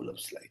next couple of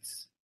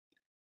slides.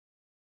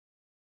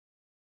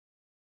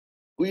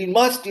 We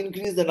must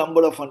increase the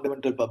number of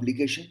fundamental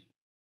publications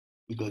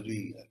because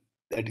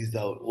that is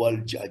the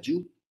world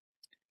jaju.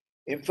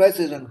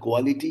 Emphasis on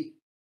quality,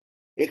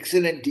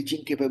 excellent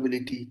teaching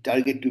capability,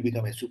 target to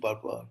become a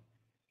superpower,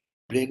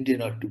 brain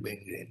drain or to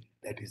brain drain.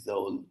 That is the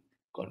whole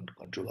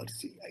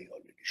controversy I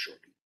already showed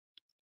you.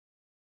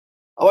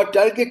 Our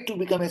target to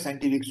become a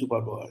scientific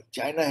superpower,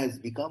 China has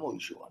become or we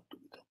should want to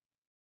become.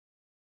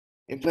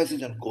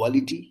 Emphasis on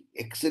quality,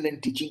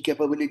 excellent teaching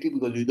capability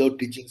because without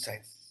teaching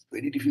science, it's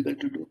very difficult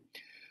to do.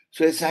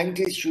 So a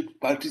scientist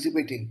should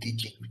participate in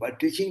teaching, but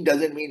teaching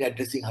doesn't mean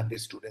addressing 100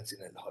 students in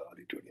an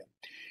auditorium.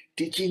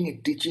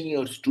 Teaching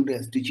your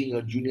students, teaching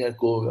your junior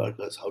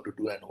co-workers how to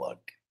do and work.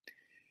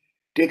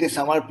 Take a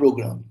summer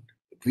program,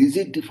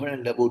 visit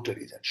different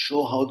laboratories and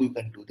show how you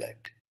can do that.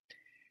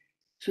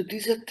 So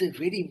these are the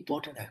very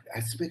important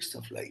aspects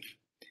of life.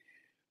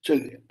 So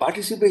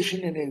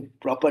participation in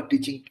a proper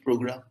teaching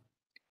program,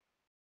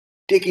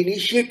 take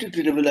initiative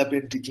to develop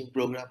a teaching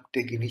program,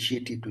 take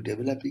initiative to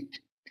develop it,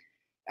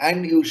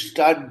 and you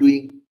start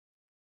doing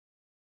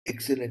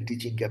excellent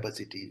teaching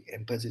capacity,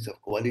 emphasis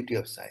of quality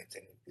of science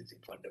and increasing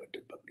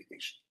fundamental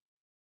publication.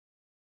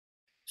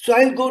 So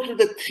I'll go to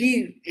the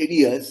 3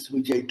 areas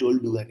which I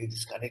told you, and it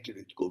is connected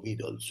with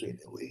COVID also in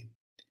a way.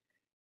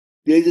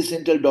 There is a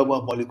central dogma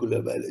of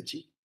molecular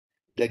biology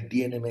that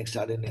DNA makes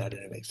RNA,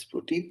 RNA makes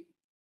protein.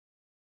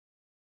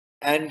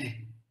 And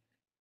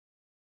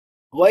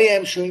why I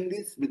am showing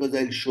this? Because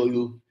I'll show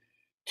you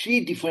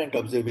 3 different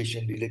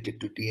observations related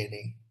to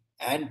DNA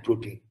and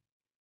protein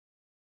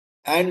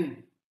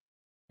and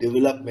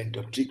development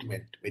of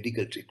treatment,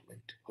 medical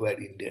treatment, where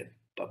Indian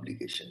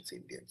publications,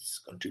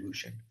 Indians'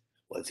 contribution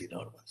was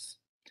enormous.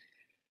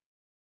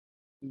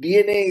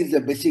 DNA is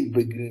the basic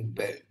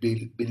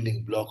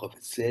building block of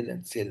a cell,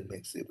 and cell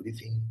makes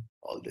everything,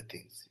 all the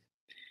things.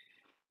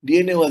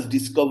 DNA was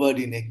discovered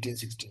in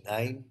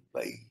 1869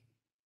 by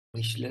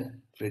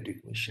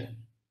Frederick Michel,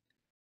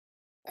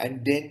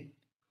 and then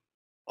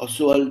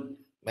Oswald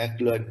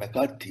McLeod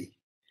McCarthy,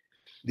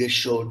 they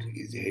showed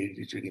is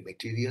hereditary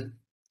material.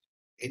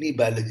 Any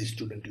biology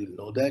student will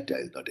know that.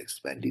 I will not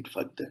expand it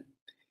further.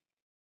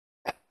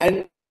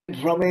 And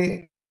from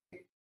a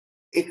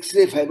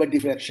X-ray fiber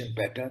diffraction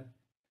pattern,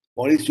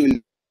 Morris will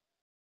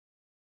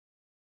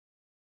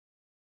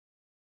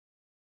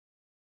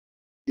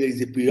there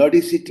is a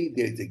periodicity,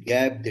 there is a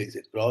gap, there is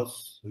a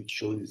cross, which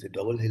shows a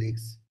double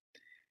helix,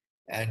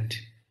 and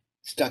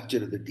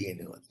structure of the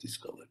DNA was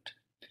discovered.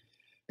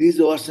 This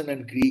is Orson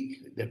and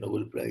Crick, the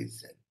Nobel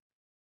Prize, and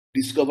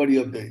discovery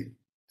of the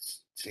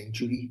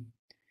century,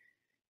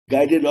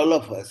 guided all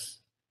of us,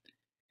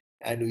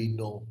 and we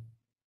know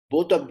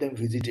both of them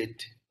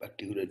visited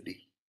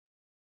particularly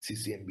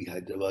CCMB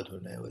Hyderabad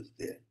when I was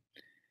there,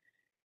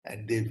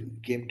 and they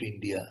came to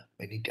India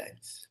many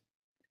times.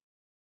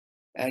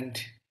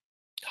 And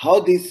how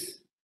this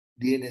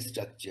DNA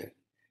structure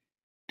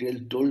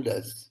told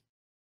us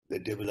the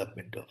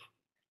development of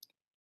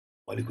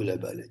molecular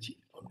biology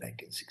from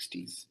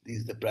 1960s. This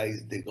is the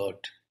prize they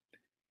got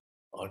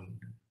on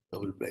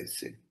Nobel Prize,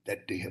 said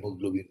that the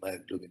hemoglobin,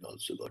 myoglobin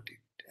also got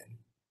it. And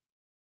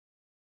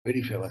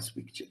very famous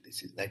picture.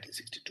 This is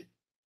 1962.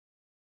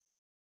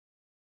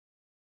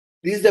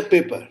 This is the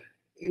paper.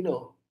 You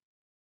know,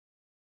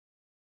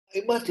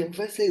 I must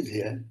emphasize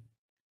here,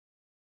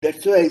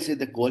 that's why I say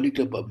the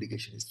quality of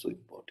publication is so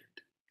important.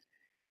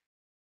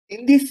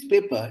 In this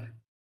paper,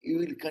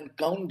 you can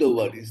count the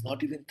words, it's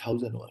not even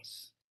 1,000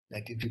 words.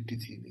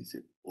 1953 is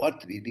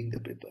worth reading the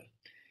paper.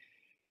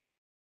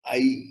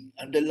 I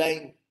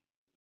underline,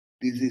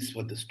 this is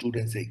for the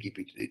students, I keep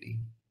it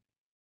reading,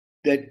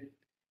 that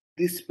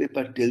this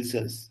paper tells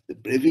us the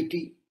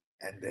brevity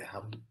and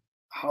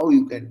how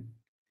you can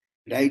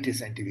write a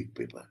scientific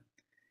paper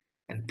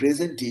and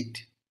present it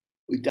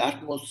with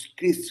utmost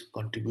crisp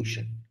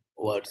contribution,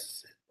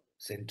 words,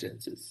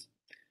 sentences,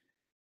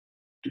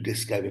 to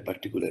describe a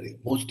particular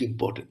most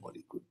important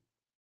molecule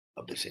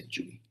of the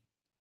century.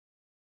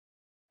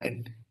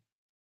 And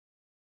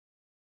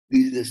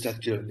this is the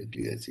structure of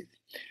nucleic acid.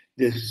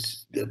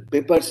 The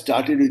paper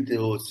started with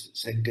those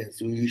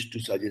sentence. We used to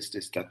suggest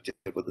a structure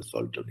for the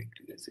salt of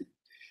nucleic acid.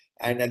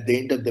 And at the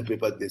end of the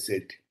paper, they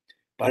said,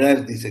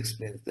 perhaps this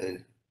explains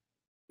the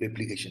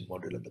replication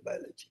model of the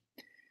biology.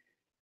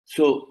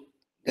 So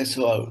that's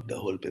how the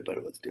whole paper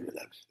was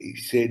developed. He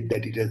said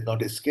that it has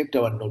not escaped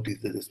our notice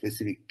that the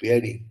specific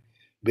pairing,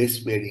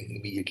 base pairing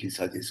immediately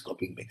suggests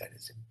copying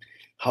mechanism.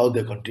 How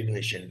the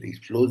continuation,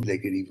 it flows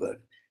like a river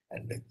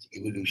and the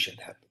evolution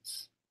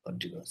happens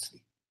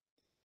continuously.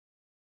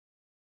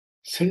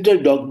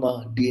 Central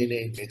dogma,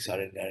 DNA makes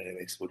RNA, RNA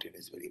makes protein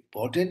is very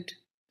important.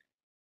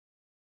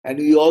 And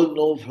we all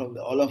know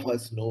all of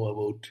us know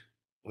about,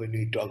 when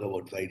we talk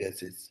about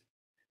viruses,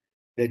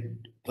 that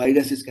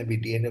viruses can be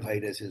DNA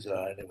viruses or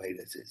RNA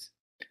viruses.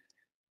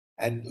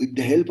 And with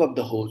the help of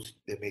the host,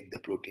 they make the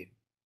protein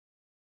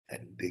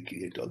and they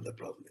create all the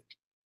problems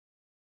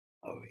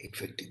of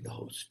infecting the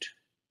host.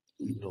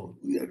 We know,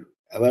 we are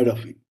aware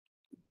of it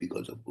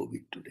because of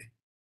COVID today.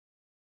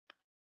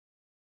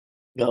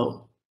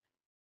 Now,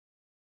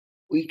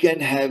 we can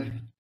have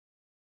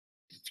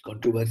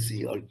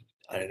controversy or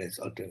RNA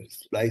alternate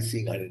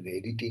splicing, RNA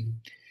editing.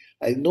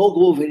 I'll not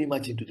go very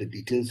much into the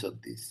details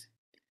of this,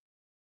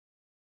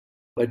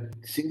 but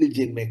single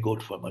gene may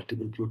code for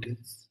multiple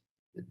proteins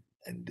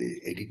and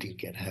the editing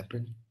can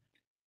happen.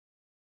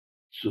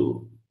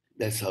 So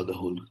that's how the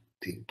whole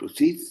thing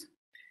proceeds.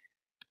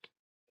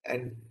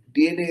 And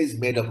DNA is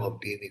made up of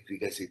DNA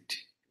nucleic acid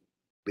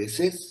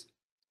bases,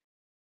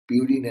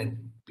 purine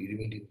and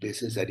pyrimidine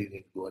bases,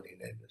 adenine,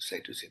 guanine, and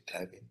cytosine,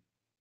 thymine.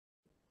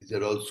 These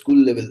are all school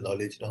level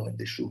knowledge now, and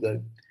the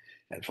sugar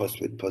and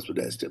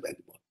phosphodiester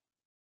backbone.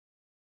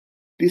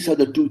 These are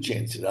the two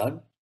chains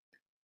run.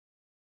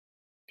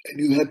 And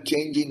you have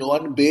change in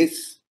one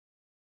base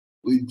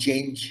will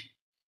change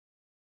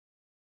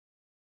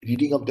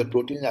reading of the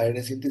protein,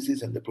 RNA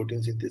synthesis, and the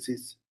protein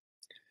synthesis.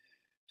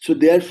 So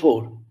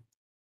therefore,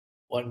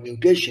 one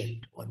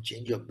mutation, one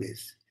change of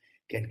base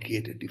can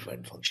create a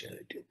different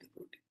functionality of the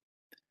protein.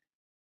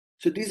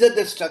 So these are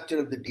the structure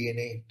of the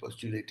DNA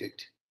postulated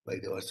by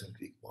the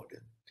Orson-Crick model.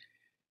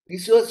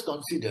 This was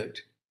considered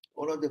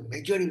one of the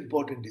major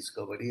important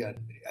discovery, and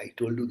I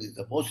told you this is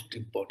the most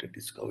important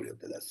discovery of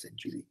the last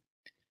century.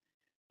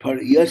 For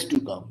years to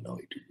come now,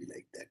 it will be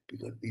like that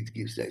because it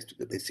gives rise to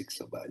the basics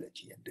of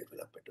biology and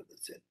development of the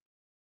cell.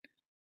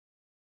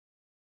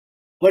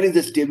 What is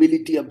the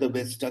stability of the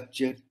base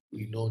structure?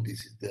 We know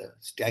this is the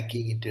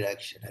stacking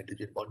interaction,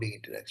 hydrogen bonding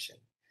interaction,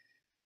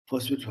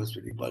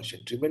 phosphate-phosphate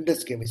repulsion.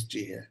 Tremendous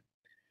chemistry here,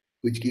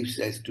 which gives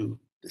rise to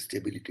the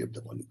stability of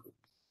the molecule.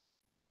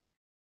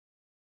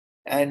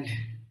 And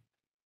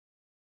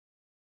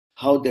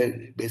how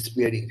the base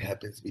pairing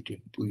happens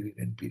between purine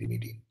and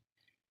pyrimidine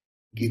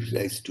gives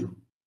rise to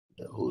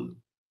the whole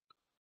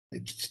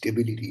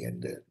stability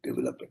and the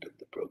development of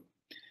the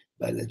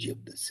biology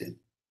of the cell.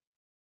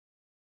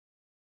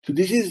 So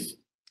this is,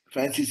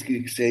 Francis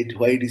Crick said,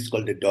 why it is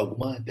called a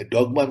dogma. The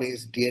dogma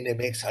means DNA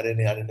makes RNA,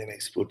 RNA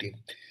makes protein.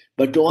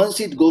 But once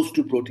it goes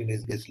to protein,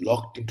 it gets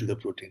locked into the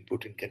protein.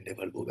 Protein can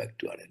never go back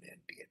to RNA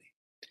and DNA.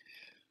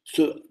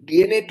 So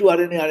DNA to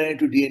RNA, RNA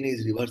to DNA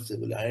is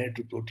reversible. RNA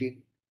to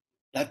protein,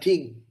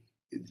 nothing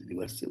is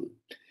reversible.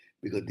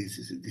 Because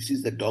this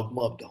is the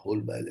dogma of the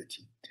whole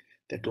biology.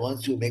 That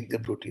once you make the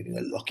protein, you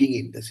are locking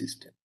in the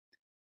system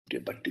to a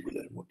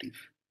particular motif.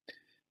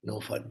 No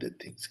further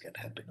things can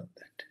happen on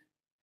that.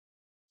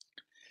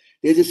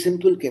 There's a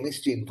simple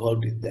chemistry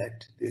involved in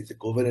that. There's a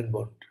covalent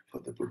bond for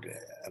the protein,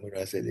 amino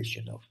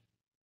acylation of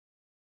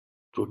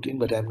protein,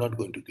 but I'm not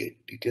going to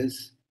get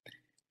details.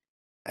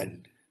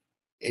 And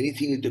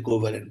anything with the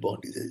covalent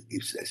bond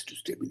gives rise to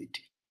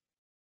stability.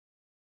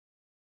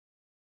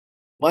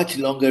 Much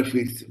longer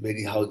fits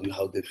very how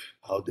the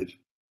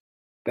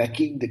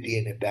packing the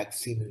DNA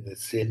packs in the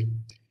cell,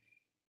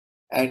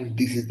 and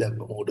this is the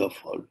mode of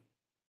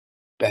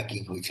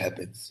packing which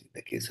happens in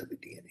the case of the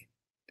DNA.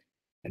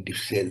 And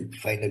if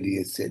finally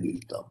a cell will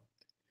come,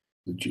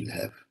 which will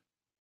have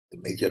the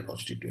major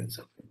constituents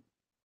of the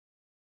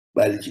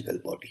biological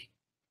body.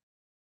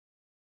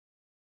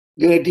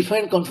 There are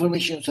different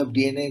conformations of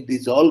DNA.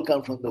 These all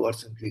come from the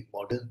Watson-Crick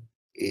model,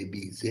 A,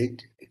 B, Z,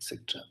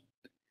 etc.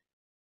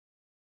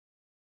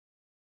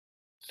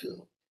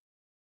 So,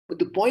 but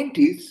the point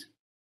is,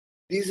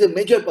 this is a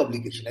major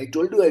publication. I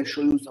told you I'll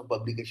show you some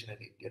publication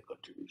and Indian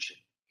contribution.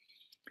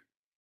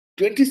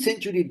 20th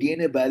century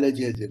DNA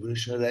biology has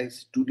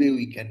revolutionized. Today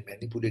we can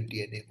manipulate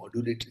DNA,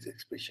 modulate its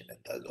expression, and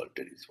thus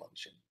alter its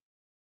function.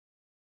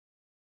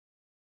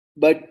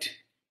 But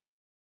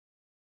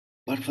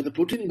for the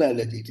protein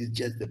biology, it is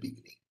just the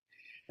beginning.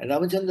 And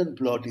Ramachandran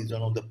plot is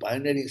one of the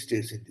pioneering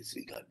states in this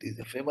regard. This is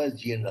the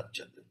famous G.N.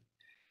 Ramachandran.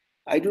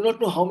 I do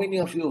not know how many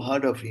of you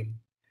heard of him,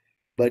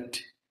 but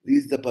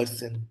this is the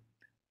person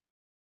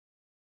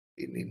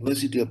in the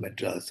University of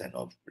Madras and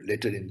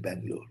later in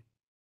Bangalore.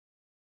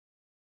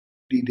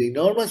 Did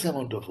enormous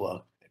amount of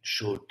work and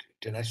showed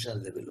international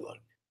level work.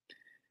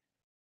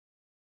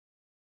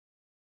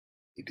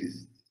 It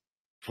is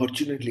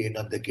fortunately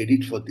enough the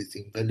credit for this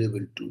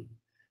invaluable tool.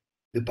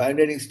 The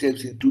pioneering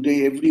steps in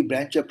today, every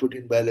branch of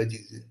protein biology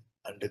is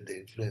under the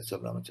influence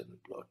of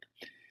Ramachandran plot,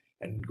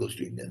 and it goes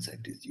to Indian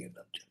scientist G.N.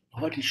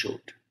 Ramachandran. What he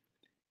showed?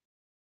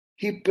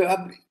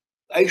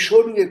 I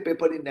showed you a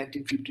paper in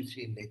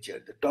 1953 in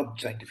Nature, the top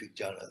scientific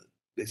journal,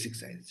 basic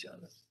science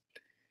journal.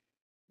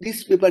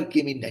 This paper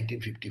came in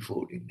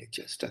 1954 in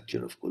Nature,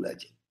 Structure of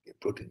Collagen, a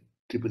protein,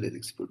 triple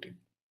helix protein.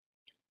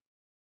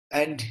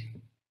 And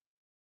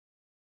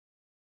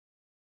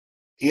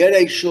here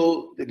I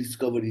show the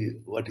discovery,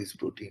 what is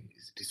protein,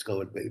 is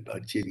discovered by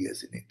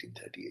Berzelius in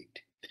 1838.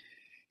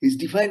 It's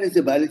defined as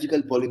a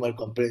biological polymer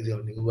comprising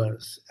of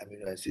numerous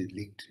amino acids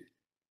linked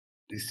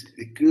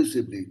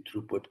recursively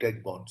through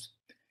peptide bonds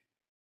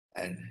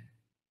and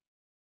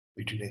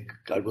between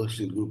a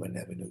carboxyl group and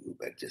amino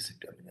group adjacent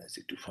to amino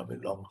acid to form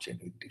a long chain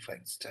with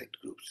defined side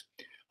groups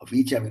of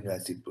each amino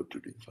acid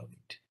protruding from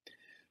it.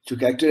 So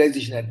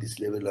characterization at this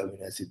level of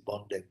amino acid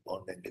bond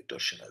angle,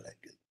 torsional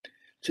angle.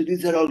 So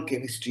these are all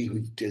chemistry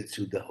which tells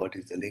you what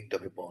is the length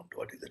of a bond,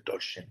 what is the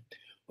torsion,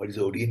 what is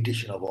the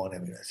orientation of one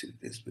amino acid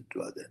with respect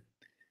to other.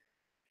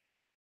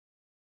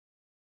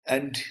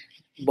 And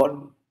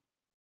bond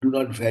do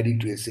not vary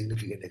to a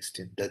significant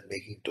extent, thus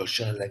making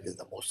torsional angle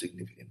the most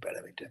significant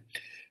parameter.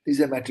 This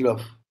is a matter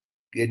of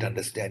great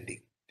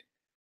understanding.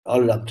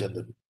 All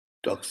Ramachandran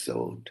talks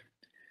about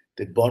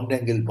that bond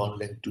angle, bond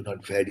length do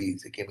not vary.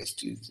 The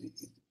chemistry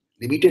is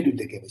limited with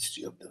the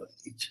chemistry of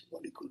each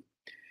molecule.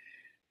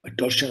 But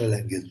torsional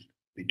angle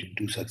between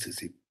two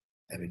successive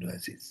amino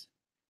acids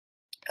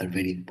are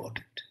very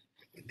important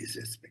in this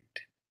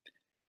respect.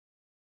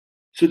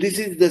 So this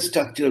is the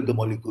structure of the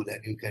molecule,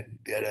 and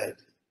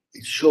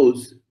it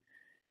shows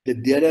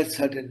that there are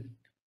certain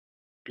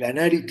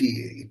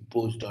planarity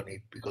imposed on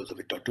it because of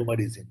a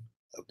tautomerism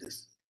of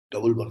this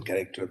double bond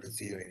character of the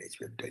CONH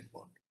peptide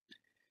bond.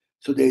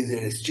 So there is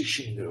a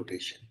restriction in the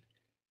rotation,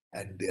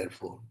 and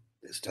therefore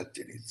the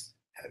structure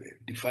have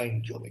a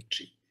defined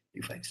geometry,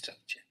 defined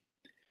structure.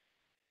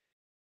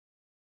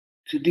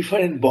 So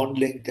different bond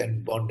length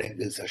and bond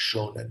angles are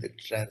shown, and the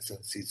trans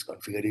and cis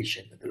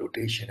configuration and the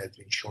rotation has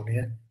been shown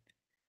here.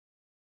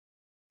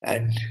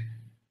 And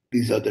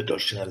these are the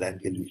torsional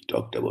angle we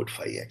talked about,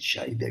 phi and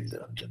psi. That is the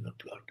Ramachandran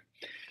plot.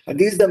 And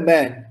this is the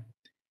man.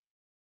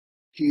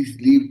 He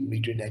lived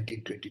between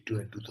 1922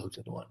 and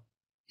 2001.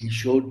 He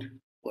showed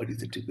what is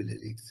the triple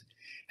helix,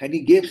 and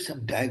he gave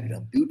some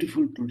diagram,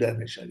 beautiful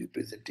two-dimensional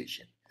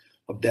representation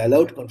of the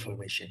allowed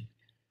conformation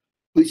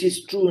which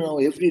is true now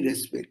every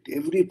respect.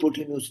 Every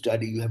protein you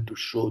study, you have to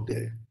show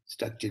the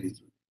structure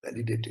is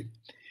validated.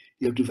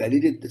 You have to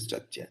validate the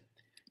structure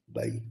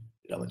by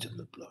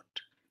Ramachandran plot.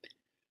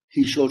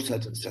 He showed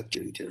certain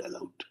structure which are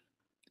allowed.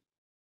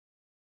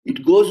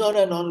 It goes on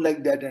and on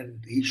like that,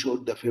 and he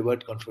showed the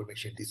favored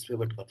conformation,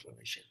 disfavored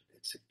conformation,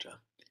 etc.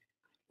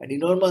 And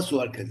enormous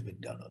work has been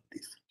done on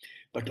this.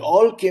 But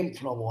all came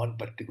from one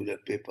particular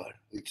paper,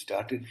 which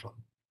started from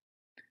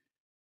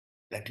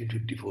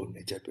 1954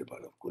 Nature paper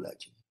of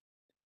collagen.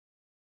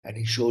 And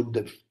he showed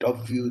the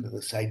top views and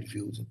the side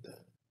views and the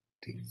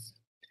things.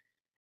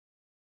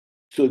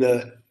 So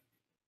the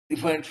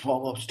different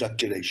form of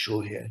structure I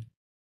show here.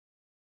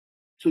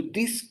 So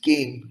this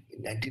came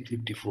in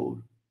 1954.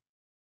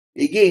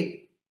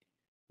 Again,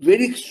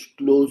 very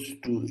close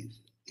to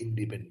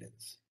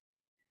independence.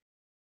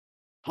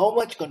 How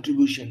much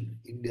contribution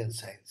Indian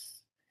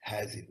science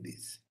has in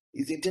this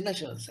is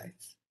international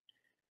science.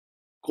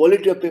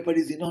 Quality of paper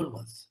is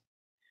enormous,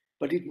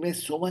 but it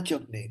makes so much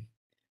of name.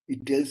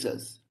 It tells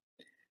us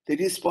that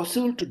it is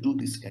possible to do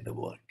this kind of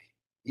work,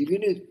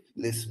 even with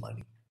less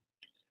money,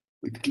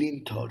 with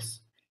clean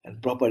thoughts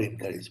and proper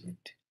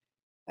encouragement.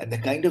 And the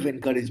kind of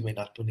encouragement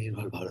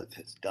Atmanirbhar Bharat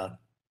has done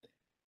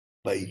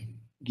by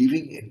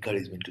giving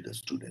encouragement to the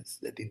students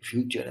that in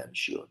future, I'm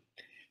sure,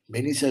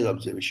 many such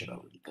observations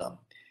will come.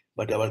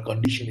 But our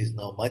condition is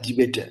now much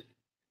better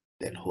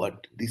than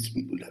what these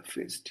people have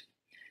faced.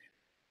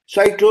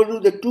 So I told you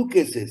the two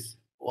cases.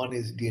 One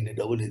is DNA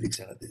double helix,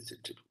 another is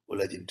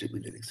collagen triple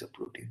helix of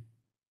protein.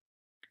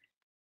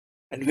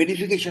 And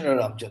verification of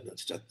Ramachandran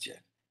structure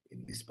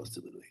in this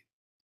possible way.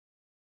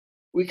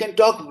 We can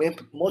talk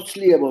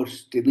mostly about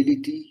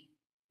stability,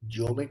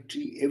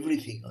 geometry,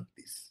 everything on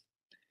this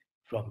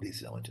from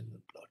this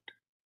Ramachandran plot.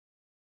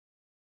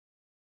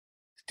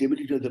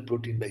 Stability of the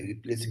protein by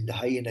replacing the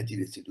high energy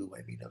residue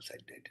by means of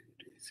side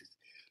nucleosis.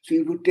 So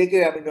if you take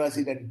an amino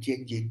acid and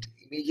change it,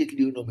 immediately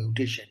you know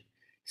mutation,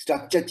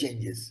 structure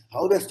changes.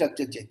 How the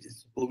structure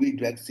changes? COVID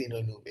vaccine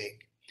when you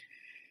make,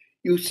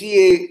 you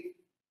see a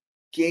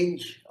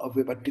change of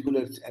a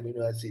particular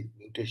amino acid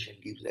mutation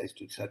gives rise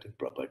to certain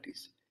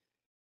properties.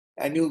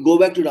 And you go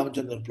back to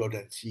Ramachandran plot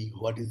and see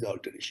what is the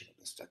alteration of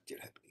the structure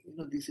happening. You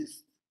know, this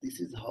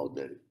is how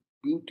the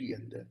beauty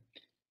and the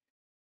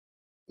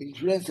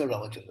influence of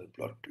Ramachandran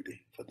plot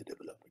today for the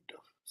development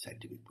of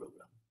scientific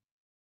program.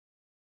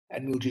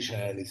 And mutation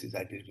analysis,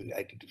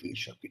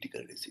 identification of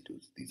critical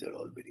residues, these are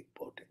all very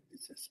important in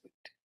this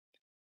aspect.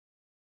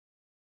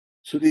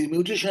 So the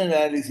mutation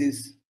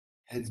analysis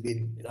has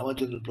been,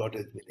 Ramachandran plot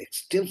has been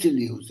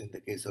extensively used in the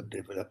case of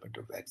development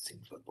of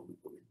vaccine for COVID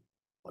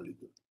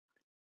molecule.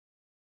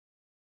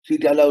 So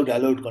it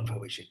allowed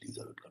confirmation,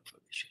 disallowed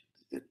confirmation.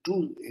 The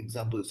two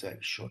examples I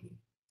have shown you.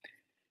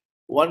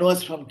 One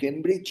was from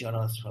Cambridge, one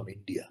was from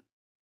India,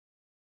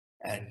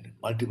 and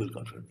multiple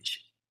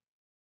confirmation.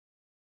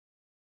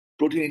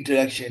 Protein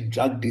interaction,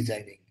 drug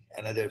designing,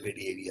 another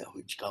very area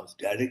which comes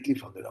directly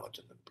from the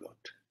Ramachandran plot,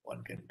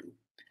 one can do.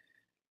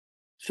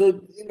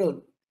 So, you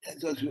know,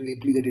 has also been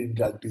implicated in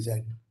drug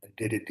design and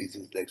dreaded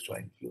diseases like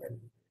swine flu, and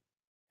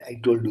I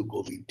told you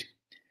COVID.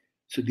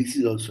 So this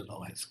is also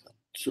now has come.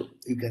 So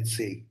you can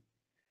say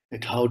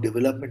that how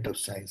development of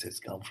science has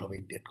come from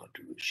Indian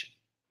contribution.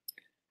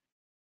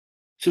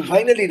 So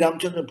finally,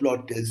 Ramachandran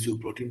plot tells you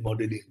protein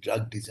modeling,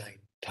 drug design,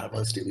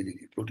 thermal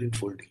stability, protein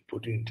folding,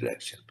 protein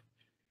interaction,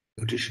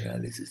 mutation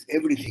analysis,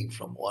 everything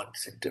from one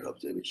center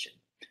observation,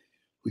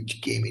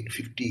 which came in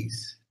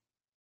 50s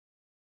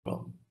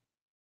from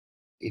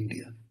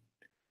India.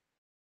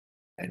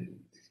 And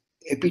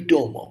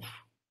epitome of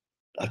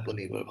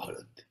Atmanirbhar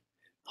Bharat,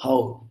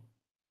 how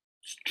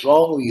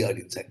strong we are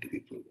in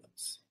scientific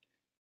programs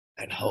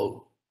and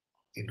how,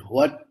 in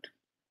what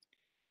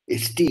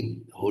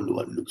esteem the whole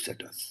world looks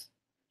at us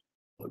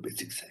for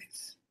basic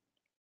science.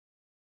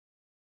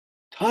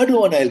 Third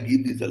one I'll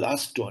give is the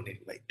last one in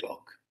my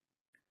talk.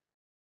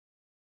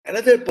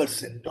 Another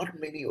person, not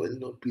many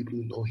well-known people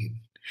know him,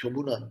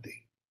 Shobhunante.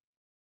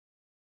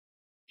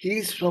 He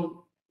is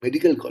from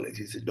medical college,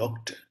 he's a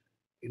doctor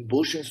in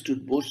Bose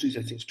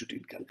Research Institute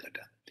in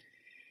Calcutta,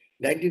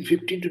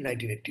 1915 to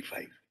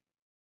 1985.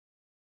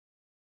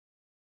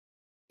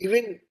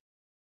 Even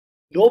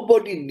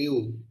nobody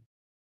knew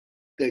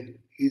that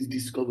his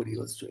discovery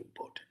was so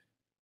important.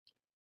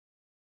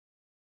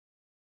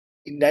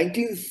 In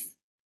 19th,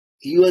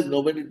 he was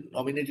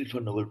nominated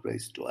for Nobel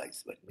Prize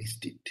twice, but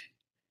missed it.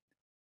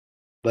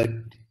 But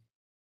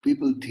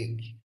people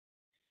think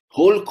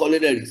whole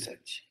cholera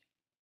research,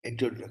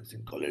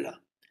 introduction cholera,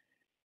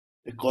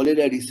 the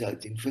cholera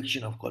research,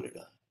 infection of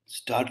cholera,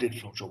 started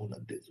from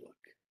Shobhunante's work.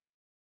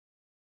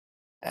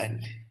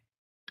 And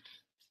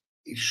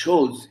it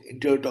shows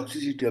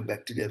enterotoxicity of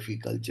bacteria free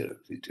culture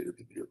filtered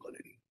Vibrio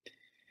cholerae.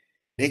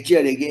 Nature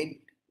again,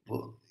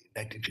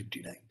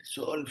 1959.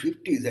 So on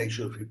 50s, I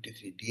show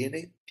 53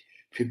 DNA,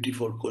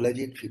 54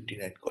 collagen,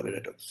 59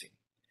 cholera toxin.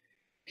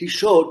 He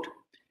showed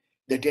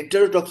that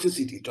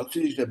enterotoxicity,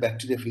 toxicity of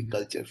bacteria free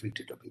culture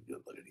filtered of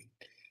Vibrio cholerae.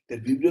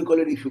 That Vibrio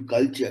cholerae, if you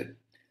culture,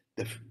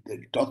 the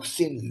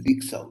toxin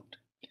leaks out.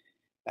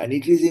 And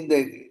it is in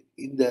the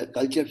in the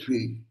culture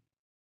field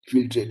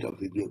trait of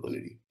Vibrio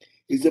cholerae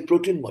is a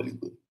protein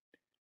molecule.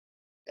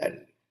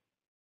 And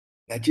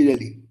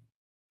naturally,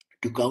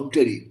 to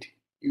counter it,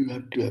 you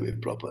have to have a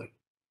proper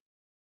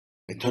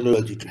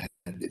methodology to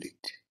handle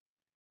it.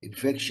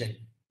 Infection,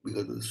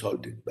 because of the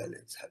salt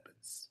imbalance,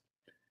 happens.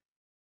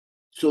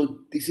 So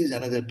this is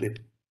another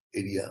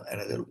area,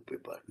 another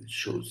paper which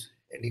shows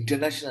an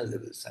international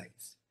level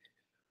science.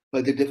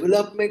 But the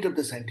development of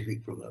the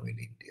scientific program in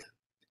India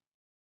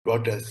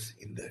brought us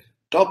in the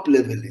top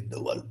level in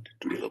the world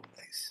to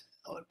recognize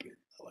our.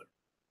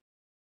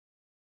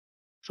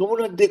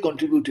 So they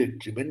contributed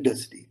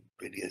tremendously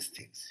in various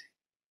things.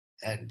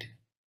 And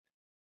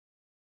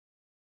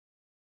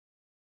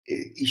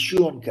an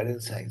issue on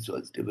current science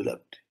was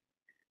developed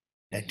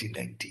in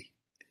 1990,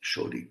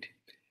 showed it.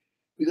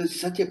 Because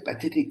such a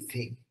pathetic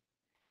thing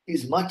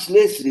is much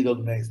less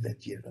recognized than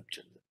G.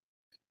 Ramchandran.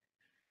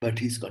 But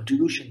his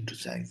contribution to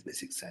science,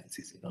 basic science,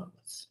 is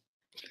enormous.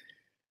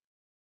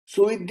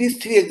 So with these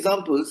three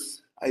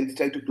examples, I'll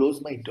try to close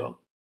my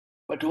talk.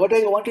 But what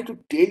I wanted to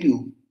tell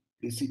you,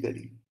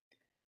 basically,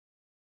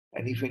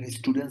 and if any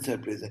students are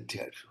present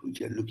here which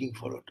are looking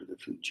forward to the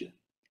future,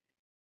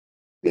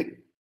 that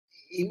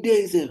India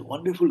is a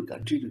wonderful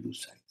country to do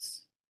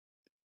science.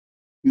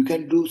 You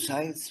can do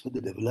science for the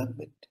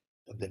development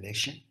of the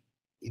nation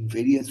in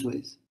various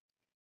ways.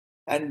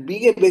 And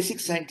being a basic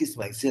scientist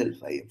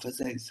myself, I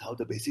emphasize how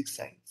the basic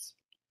science.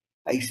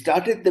 I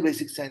started the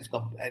basic science,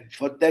 and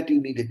for that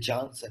you need a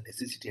chance and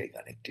necessity. I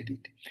connected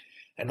it.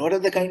 And what are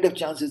the kind of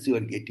chances you are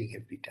getting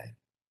every time,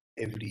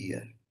 every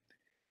year?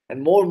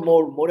 And more and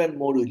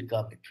more will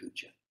come in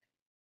future.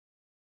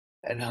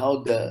 And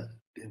how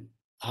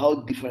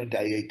different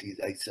IITs,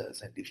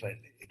 ISAs, and different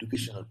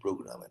educational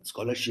programs and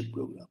scholarship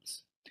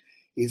programs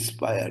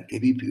inspire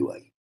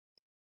ABPY,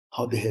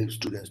 how they help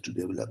students to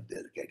develop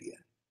their career.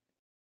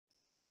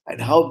 And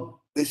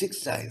how basic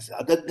science,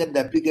 other than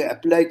the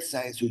applied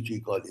science, which we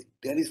call it,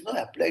 there is no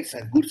applied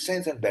science, good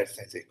science and bad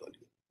science, I call it.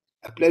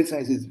 Applied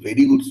science is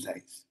very good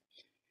science.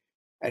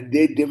 And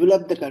they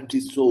develop the country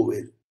so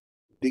well,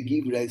 they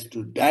give rise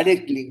to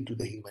direct link to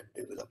the human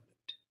development.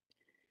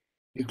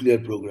 Nuclear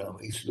program,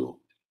 ISRO.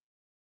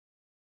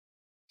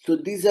 So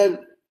these are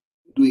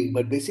doing,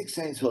 but basic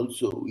science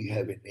also, we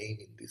have a name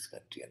in this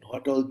country, and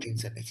what all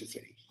things are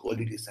necessary.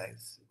 Quality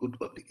science, good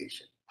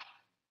publication.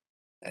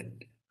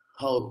 And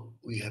how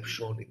we have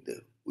shown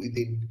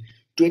within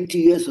 20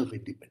 years of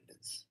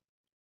independence,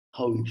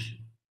 how we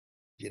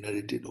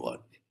generated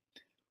work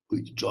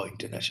which draw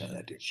international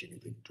attention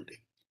even today.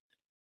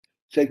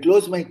 So I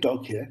close my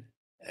talk here,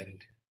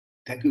 and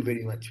thank you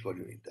very much for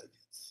your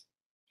indulgence.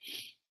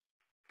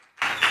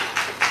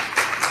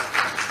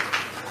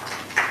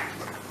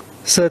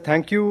 Sir,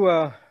 thank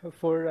you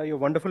for your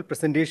wonderful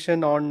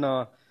presentation on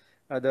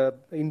the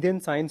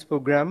Indian science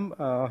program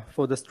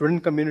for the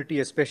student community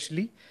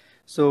especially.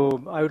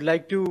 So I would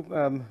like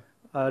to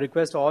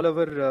request all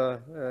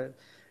our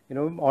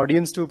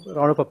audience to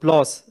round of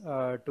applause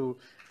to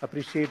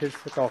appreciate his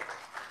talk.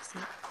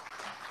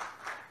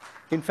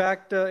 In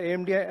fact,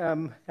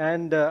 AMD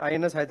and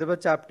INS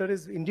Hyderabad chapter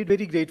is indeed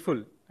very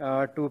grateful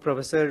to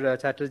Professor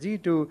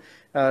Chatterji to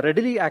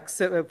readily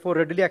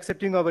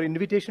accepting our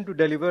invitation to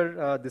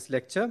deliver this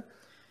lecture.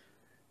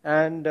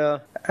 And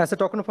as a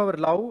token of our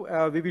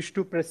love, we wish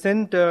to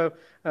present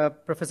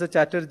Professor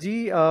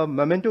Chatterji a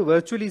memento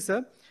virtually,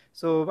 sir.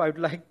 So I would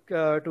like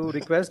to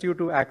request you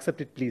to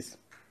accept it, please.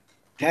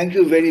 Thank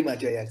you very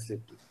much. I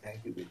accept it.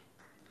 Thank you very much.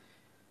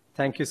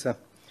 Thank you, sir.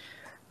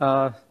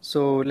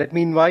 So let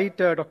me invite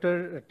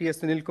Dr. T.S.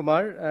 Sunil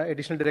Kumar,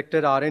 Additional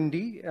Director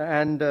R&D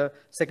and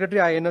Secretary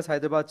INS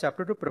Hyderabad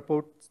Chapter to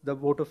purport the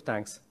vote of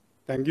thanks.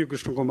 Thank you,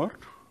 Krishna Kumar.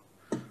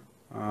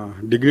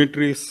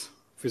 Dignitaries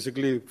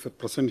physically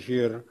present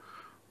here,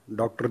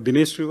 Dr.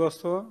 Dinesh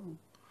Srivastava,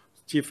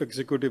 Chief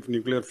Executive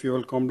Nuclear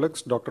Fuel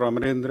Complex, Dr.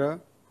 Amarendra,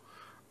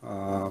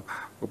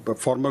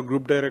 former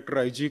Group Director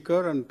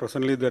IGCAR and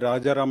presently the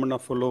Raja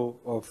Ramana Fellow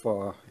of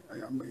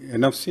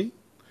NFC,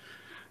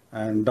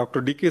 and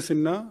Dr. D.K.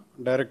 Sinha,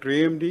 Director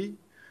AMD,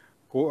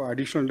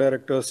 Additional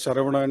Directors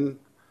Saravanan,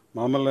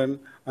 Mamalan,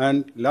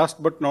 and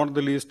last but not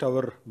the least,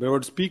 our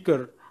beloved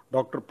speaker,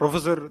 Dr.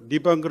 Professor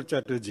Dipankar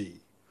Chatterji,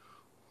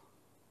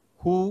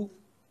 who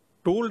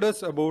told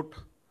us about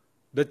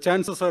the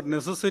chances are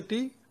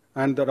necessity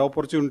and that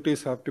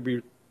opportunities have to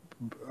be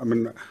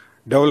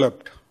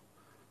developed.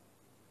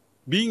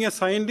 Being a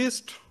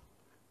scientist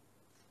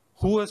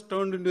who has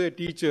turned into a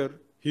teacher,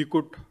 he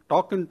could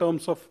talk in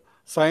terms of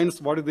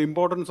science, what is the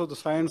importance of the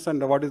science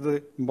and what is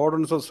the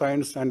importance of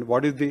science and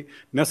what is the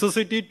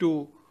necessity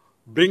to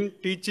bring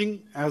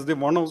teaching as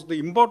one of the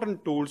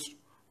important tools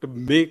to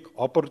make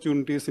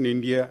opportunities in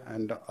India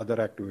and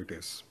other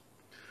activities.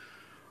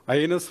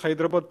 INS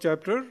Hyderabad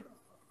chapter,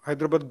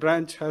 Hyderabad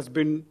branch has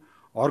been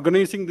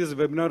organizing this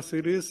webinar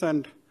series,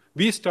 and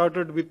we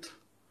started with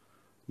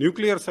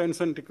nuclear science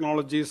and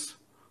technologies,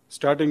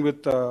 starting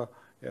with Dr.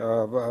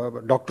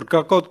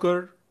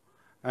 Kakotkar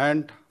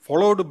and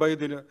followed by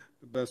the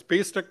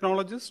space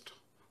technologist.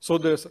 So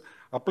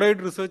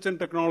applied research and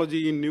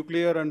technology in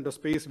nuclear and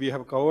space we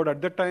have covered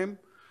at that time.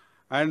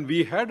 And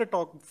we had a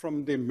talk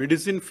from the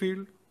medicine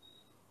field.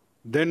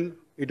 Then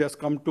it has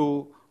come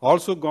to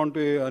also gone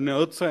to an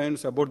earth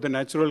science about the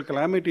natural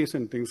calamities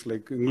and things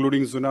like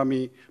including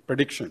tsunami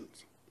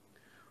predictions.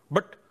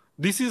 But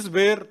this is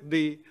where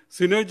the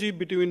synergy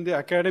between the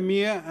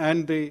academia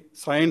and the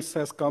science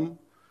has come,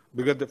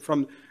 because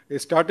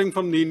starting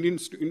from the Indian,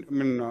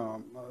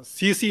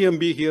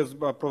 CCMB, he has,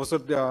 Professor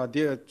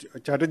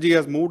Chatterji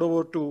has moved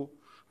over to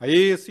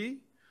IASC.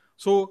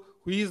 So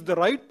he is the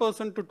right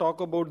person to talk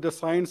about the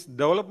science,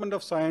 development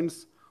of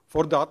science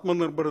for the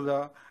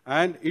Atmanirbharta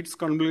and its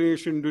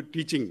combination to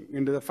teaching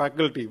into the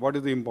faculty. What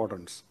is the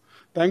importance?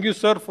 Thank you,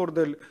 sir, for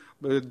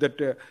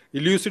that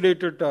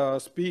elucidated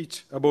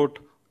speech about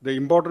the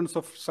importance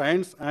of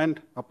science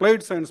and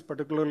applied science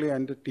particularly,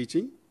 and the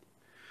teaching.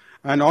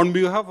 And on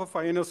behalf of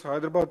INS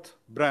Hyderabad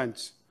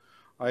branch,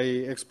 I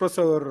express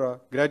our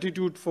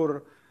gratitude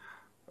for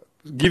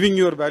giving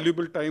your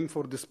valuable time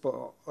for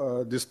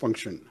this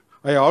function.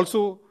 I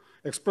also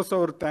express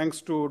our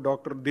thanks to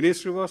Dr.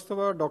 Dinesh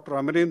Srivastava, Dr.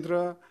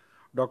 Amarendra,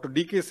 Dr.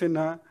 D.K.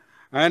 Sinha,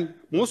 and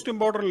most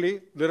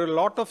importantly, there are a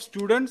lot of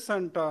students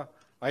and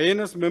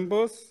INS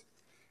members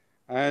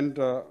and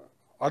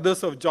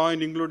others have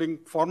joined, including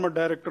former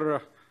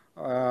director,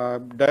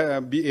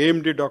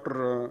 AMD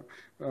Dr.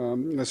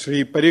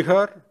 Shri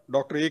Parihar,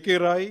 Dr. A.K.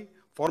 Rai,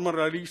 former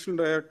additional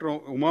director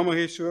Uma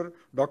Maheshwar,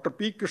 Dr.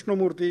 P.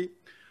 Krishnamurthy,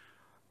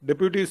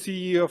 deputy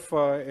CEO of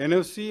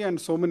NFC, and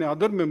so many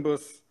other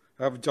members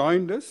have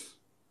joined us.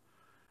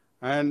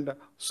 And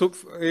so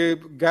a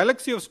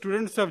galaxy of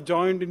students have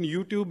joined in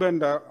YouTube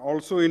and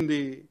also in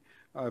the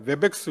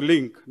WebEx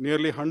link.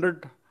 Nearly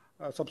 100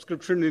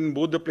 subscriptions in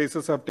both the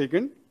places have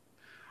taken.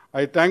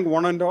 I thank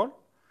one and all.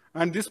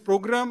 And this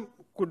program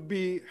could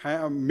be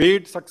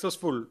made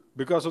successful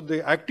because of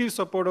the active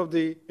support of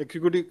the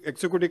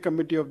executive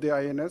committee of the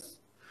INS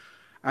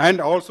and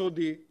also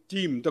the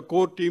team, the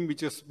core team,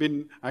 which has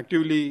been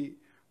actively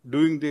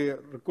doing the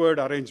required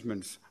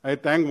arrangements. I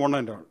thank one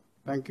and all.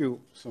 Thank you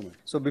so much.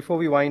 So before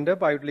we wind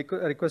up, I would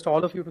request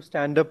all of you to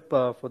stand up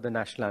for the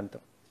national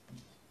anthem.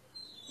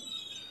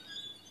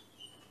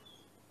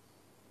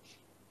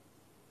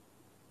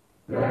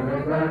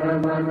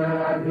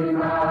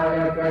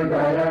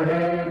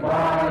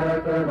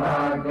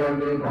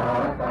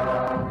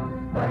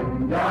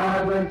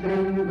 Punjab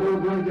Sindhu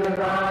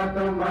Gujarat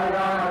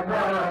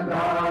Maratha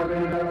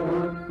Dravida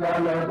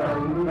Utkal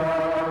Ganga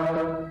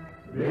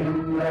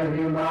Vindhya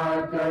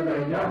Himachal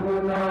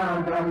Yamuna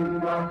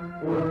Ganga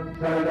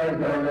Utkal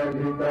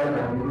जलधि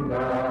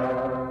तरंगा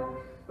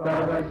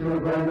तब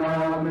शुभ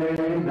नामे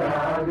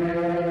जागे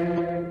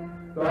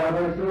तब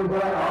शुभ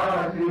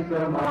आशीष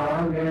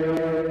मांगे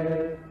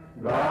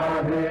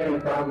गाहे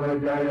तब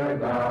जय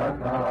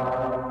गाथा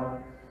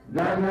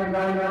जन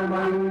गण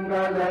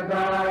मंगल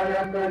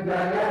दायक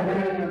जय हे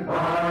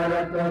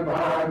भारत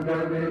भाग्य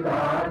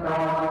विधाता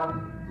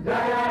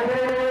जय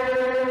हे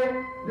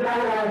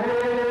जय हे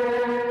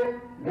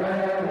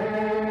जय हे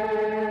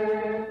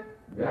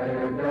जय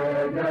जय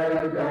जय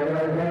जय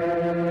हे